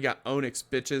 I already got Onyx,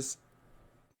 bitches.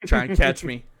 Try and catch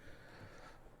me.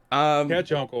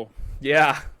 Catch Uncle.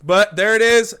 Yeah, but there it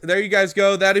is. There you guys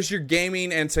go. That is your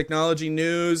gaming and technology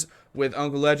news with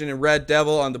Uncle Legend and Red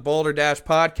Devil on the Balderdash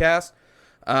Podcast.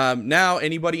 Now,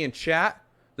 anybody in chat,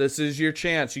 this is your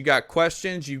chance. You got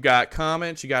questions, you got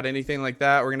comments, you got anything like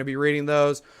that. We're going to be reading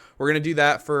those. We're going to do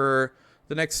that for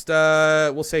the next,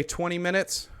 we'll say 20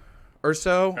 minutes or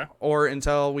so, okay, or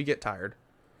until we get tired.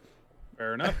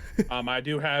 Fair enough. I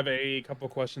do have a couple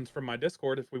questions from my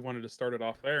Discord if we wanted to start it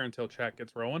off there until chat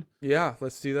gets rolling. Yeah,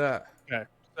 let's do that. Okay.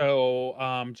 So,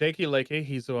 Jakey Lakey,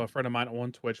 he's a friend of mine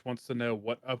on Twitch, wants to know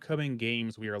what upcoming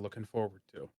games we are looking forward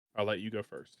to. I'll let you go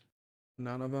first.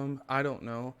 None of them. I don't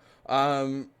know.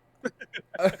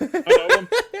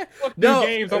 No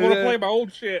games. I want to play my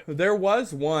old shit. There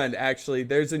was one actually.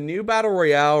 There's a new battle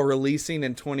royale releasing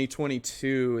in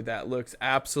 2022 that looks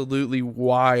absolutely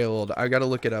wild. I gotta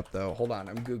look it up though. Hold on,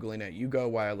 I'm googling it. You go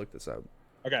while I look this up.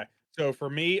 Okay. So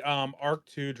for me, Arc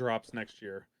 2 drops next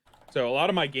year. So a lot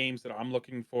of my games that I'm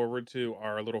looking forward to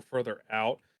are a little further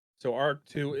out. So Arc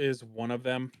 2 is one of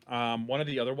them. One of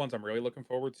the other ones I'm really looking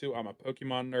forward to. I'm a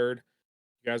Pokemon nerd.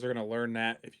 You guys are going to learn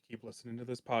that if you keep listening to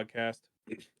this podcast.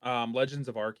 Legends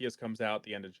of Arceus comes out at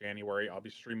the end of January. I'll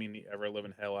be streaming the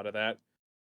ever-living hell out of that.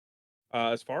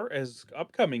 As far as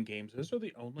upcoming games, those are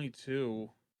the only two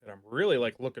that I'm really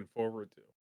looking forward to.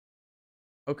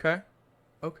 Okay.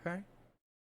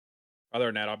 Other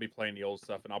than that, I'll be playing the old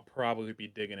stuff, and I'll probably be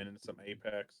digging into some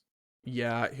Apex.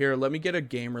 Yeah, here, let me get a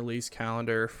game release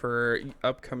calendar for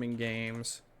upcoming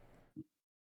games.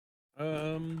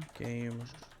 Game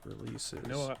releases. You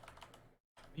know what?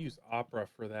 I use Opera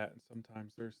for that, and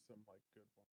sometimes there's some good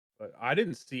ones. But I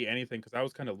didn't see anything because I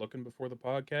was kind of looking before the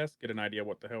podcast, get an idea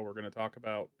what the hell we're going to talk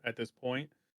about at this point.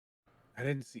 I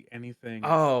didn't see anything.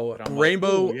 Oh,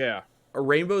 Rainbow, yeah, a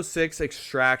Rainbow Six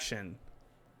Extraction.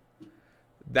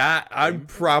 That I'm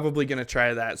probably gonna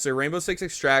try that. So Rainbow Six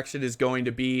Extraction is going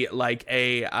to be like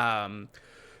a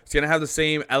It's going to have the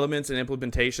same elements and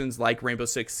implementations like Rainbow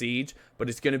Six Siege, but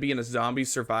it's going to be in a zombie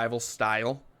survival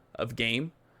style of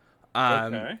game.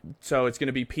 Okay. So it's going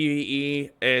to be PvE.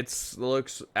 It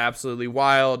looks absolutely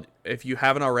wild. If you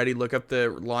haven't already, look up the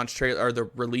launch trailer or the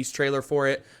release trailer for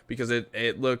it, because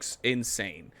it looks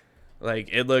insane. Like,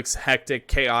 it looks hectic,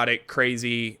 chaotic,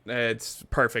 crazy. It's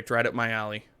perfect, right up my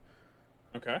alley.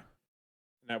 Okay.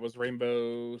 And that was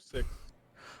Rainbow Six.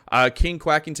 King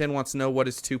Quackington wants to know what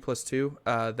is 2 + 2.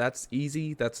 That's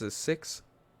easy. That's a 6.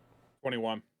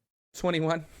 21.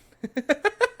 21.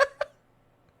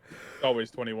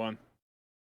 Always 21.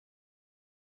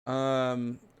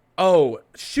 Oh,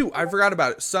 shoot. I forgot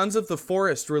about it. Sons of the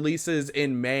Forest releases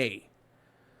in May.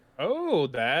 Oh,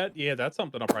 that's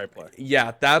something I'll probably play.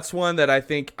 Yeah, that's one that I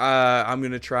think I'm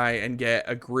going to try and get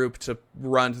a group to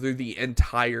run through the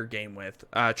entire game with.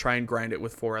 Try and grind it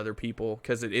with 4 other people,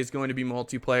 because it is going to be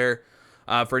multiplayer.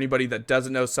 For anybody that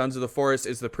doesn't know, Sons of the Forest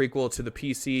is the prequel to the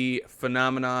PC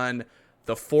phenomenon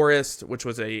The Forest, which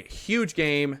was a huge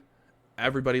game.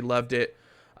 Everybody loved it.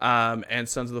 And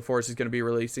Sons of the Forest is going to be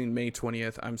releasing May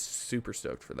 20th. I'm super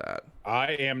stoked for that.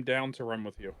 I am down to run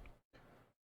with you.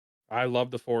 I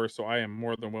love The Forest, so I am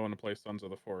more than willing to play Sons of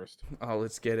the Forest. Oh,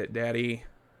 let's get it, Daddy.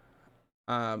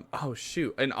 Oh,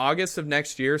 shoot. In August of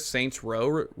next year, Saints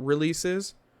Row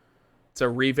releases. It's a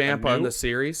revamp on the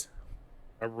series.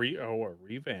 A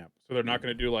revamp. So they're not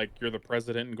going to do, like, you're the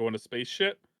president and go into space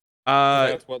shit?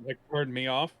 That's what, like, turned me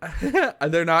off.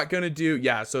 They're not going to do...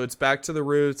 Yeah, so it's back to the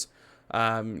roots.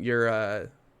 You're a...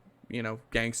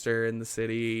 gangster in the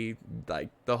city, like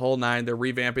the whole 9. They're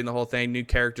revamping the whole thing. New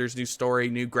characters, new story,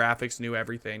 new graphics, new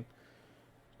everything.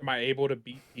 Am I able to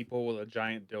beat people with a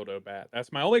giant dildo bat?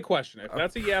 That's my only question. If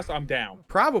that's a yes, I'm down.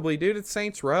 Probably, dude. It's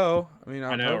Saints Row. I mean,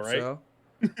 I know, hope right?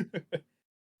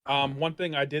 So. One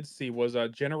thing I did see was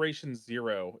Generation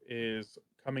Zero is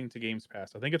coming to Games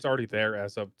Pass. I think it's already there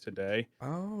as of today.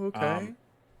 Oh, okay.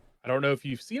 I don't know if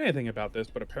you've seen anything about this,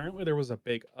 but apparently there was a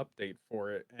big update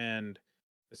for it, and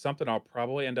it's something I'll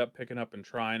probably end up picking up and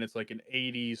trying. It's like an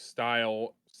 80s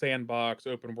style sandbox,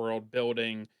 open world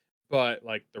building, but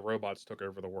like the robots took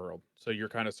over the world. So you're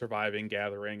kind of surviving,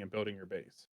 gathering, and building your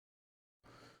base.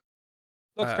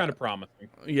 Looks kind of promising.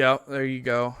 Yeah, there you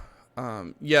go.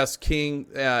 Yes, King,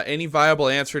 any viable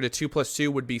answer to 2 +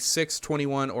 2 would be 6,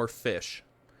 21, or Fish.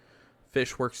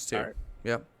 Fish works too. Right.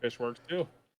 Yep. Fish works too.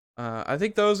 I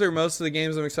think those are most of the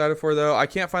games I'm excited for, though. I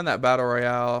can't find that Battle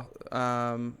Royale.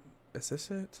 Is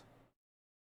this it?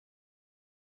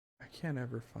 I can't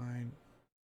ever find.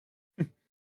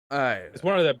 It's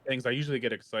one of the things I usually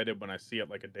get excited when I see it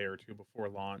like a day or two before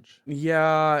launch.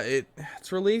 Yeah,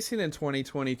 it's releasing in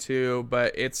 2022,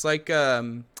 but it's like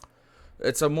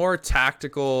it's a more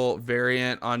tactical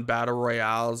variant on Battle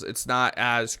Royales. It's not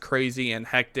as crazy and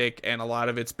hectic, and a lot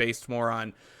of it's based more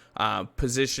on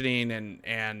positioning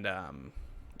and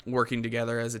working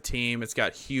together as a team. It's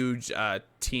got huge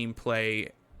team play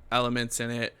elements in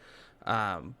it,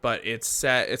 but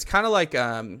it's kind of like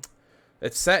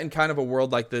it's set in kind of a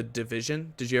world like The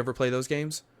Division. Did you ever play those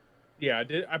games? Yeah, I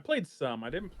did. I played some. I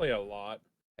didn't play a lot.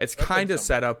 It's kind of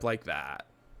set up like that,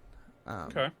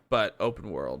 okay, but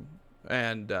open world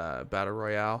and Battle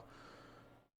Royale.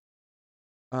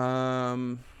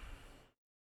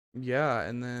 Yeah,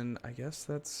 and then I guess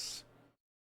that's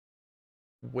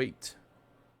wait.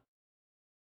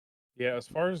 Yeah, as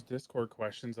far as Discord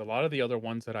questions, a lot of the other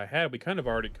ones that I had, we kind of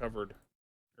already covered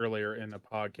earlier in the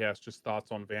podcast, just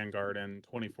thoughts on Vanguard and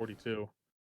 2042.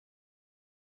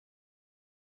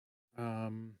 Yeah,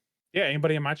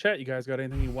 anybody in my chat, you guys got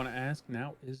anything you want to ask?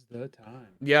 Now is the time.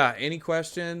 Yeah, any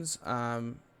questions?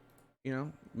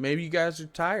 Maybe you guys are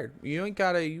tired. You ain't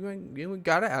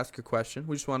gotta ask a question.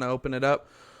 We just want to open it up.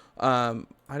 I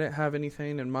didn't have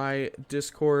anything in my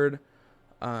Discord.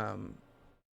 I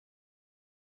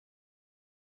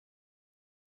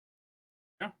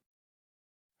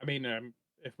mean,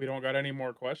 if we don't got any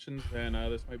more questions, then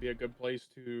this might be a good place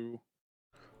to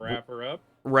wrap her up.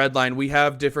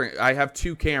 Redline, I have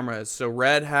 2 cameras. So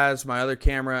Red has my other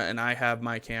camera, and I have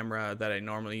my camera that I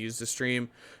normally use to stream.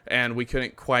 And we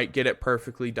couldn't quite get it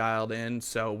perfectly dialed in,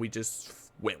 so we just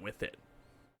went with it.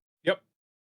 Yep.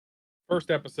 First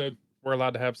episode, we're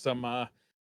allowed to have some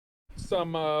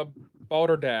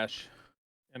Balderdash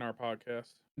in our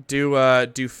podcast.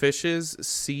 Do fishes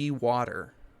see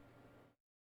water?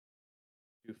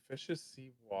 Do fishes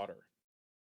see water?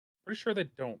 Pretty sure they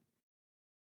don't.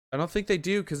 I don't think they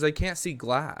do, because they can't see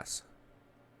glass.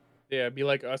 Yeah, it'd be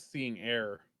like us seeing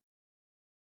air.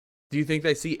 Do you think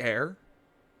they see air?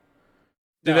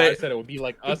 I said it would be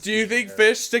like us. Do you think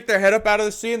fish stick their head up out of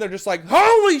the sea and they're just like,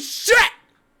 holy shit?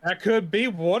 That could be.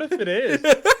 What if it is?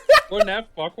 Wouldn't that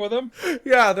fuck with them?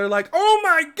 Yeah, they're like, oh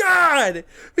my god!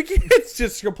 It's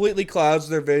just completely clouds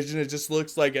their vision. It just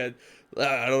looks like I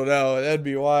don't know. That'd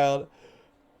be wild.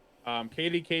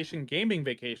 Katiecation Gaming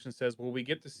Vacation says, will we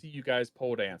get to see you guys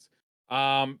pole dance?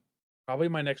 Probably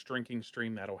my next drinking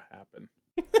stream that'll happen.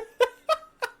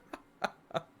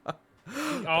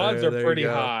 The odds are pretty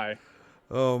high.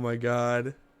 Oh my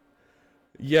god.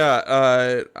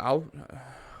 Yeah,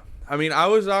 I mean, I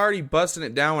was already busting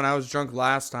it down when I was drunk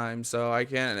last time, so I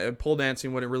can't. Pole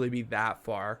dancing wouldn't really be that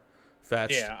far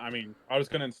fetched. Yeah, I mean, I was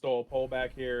gonna install a pole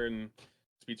back here and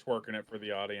just be twerking it for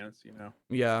the audience, you know.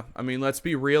 Yeah, I mean, let's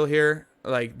be real here.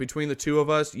 Like, between the two of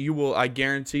us, I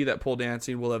guarantee that pole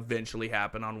dancing will eventually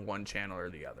happen on one channel or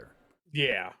the other.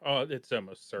 Yeah, it's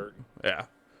almost certain. Yeah.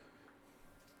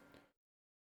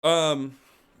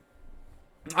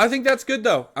 I think that's good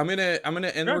though. I'm gonna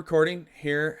end the recording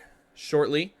here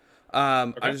shortly.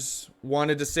 I just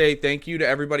wanted to say thank you to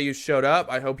everybody who showed up.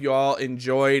 I hope you all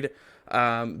enjoyed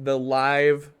the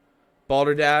live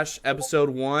Balderdash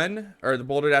episode 1, or the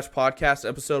Balderdash podcast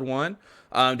episode 1.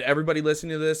 To everybody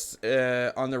listening to this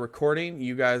on the recording,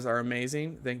 you guys are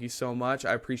amazing. Thank you so much.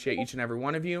 I appreciate each and every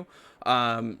one of you.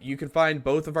 You can find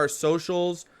both of our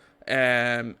socials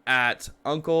at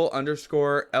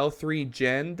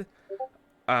uncle_L3Gend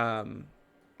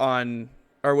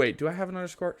or wait, do I have an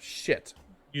underscore? Shit.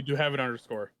 You do have an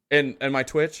underscore. And my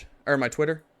Twitch or my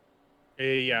Twitter?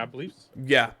 Yeah, I believe so.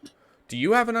 Yeah. Do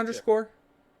you have an underscore?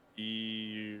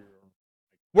 Yeah.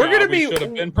 We're gonna be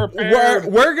prepared.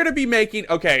 We're gonna be making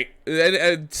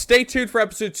stay tuned for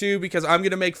episode 2 because I'm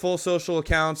gonna make full social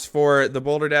accounts for the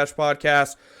Balderdash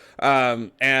podcast.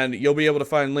 And you'll be able to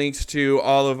find links to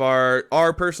all of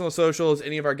our personal socials,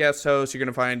 any of our guest hosts. You're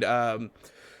going to find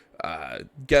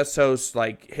guest hosts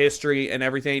like history and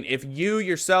everything. If you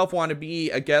yourself want to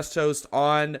be a guest host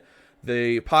on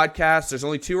the podcast, there's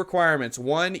only 2 requirements.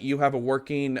 1, you have a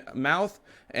working mouth,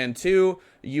 and 2,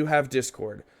 you have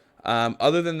Discord.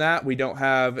 Other than that, we don't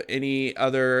have any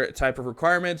other type of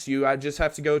requirements. You just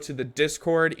have to go to the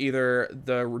Discord, either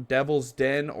the Devil's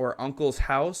Den or Uncle's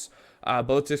House.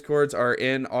 Both Discords are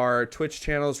in our Twitch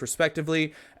channels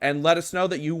respectively, and let us know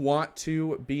that you want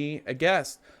to be a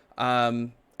guest.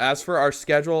 As for our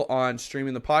schedule on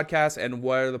streaming the podcast and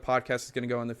where the podcast is going to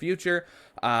go in the future,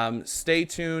 stay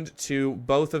tuned to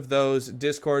both of those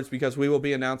Discords because we will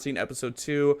be announcing episode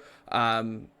 2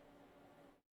 on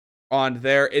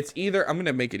there. It's either, I'm going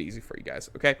to make it easy for you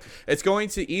guys, okay? It's going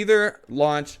to either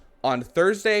launch on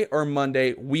Thursday or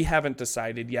Monday. We haven't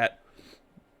decided yet.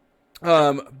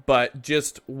 But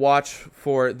just watch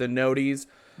for the noties.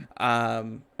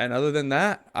 And other than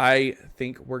that, I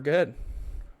think we're good.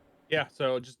 Yeah,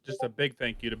 so just a big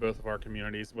thank you to both of our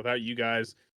communities. Without you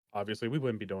guys, obviously, we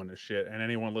wouldn't be doing this shit. And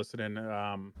anyone listening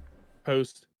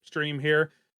post stream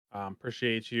here,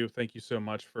 appreciate you. Thank you so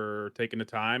much for taking the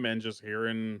time and just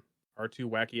hearing our 2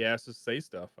 wacky asses say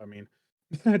stuff. I mean,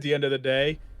 at the end of the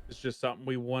day, it's just something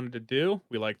we wanted to do.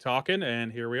 We like talking, and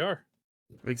here we are.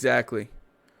 Exactly.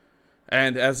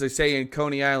 And as they say in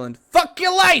Coney Island, fuck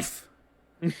your life!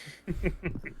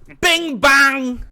 Bing bang!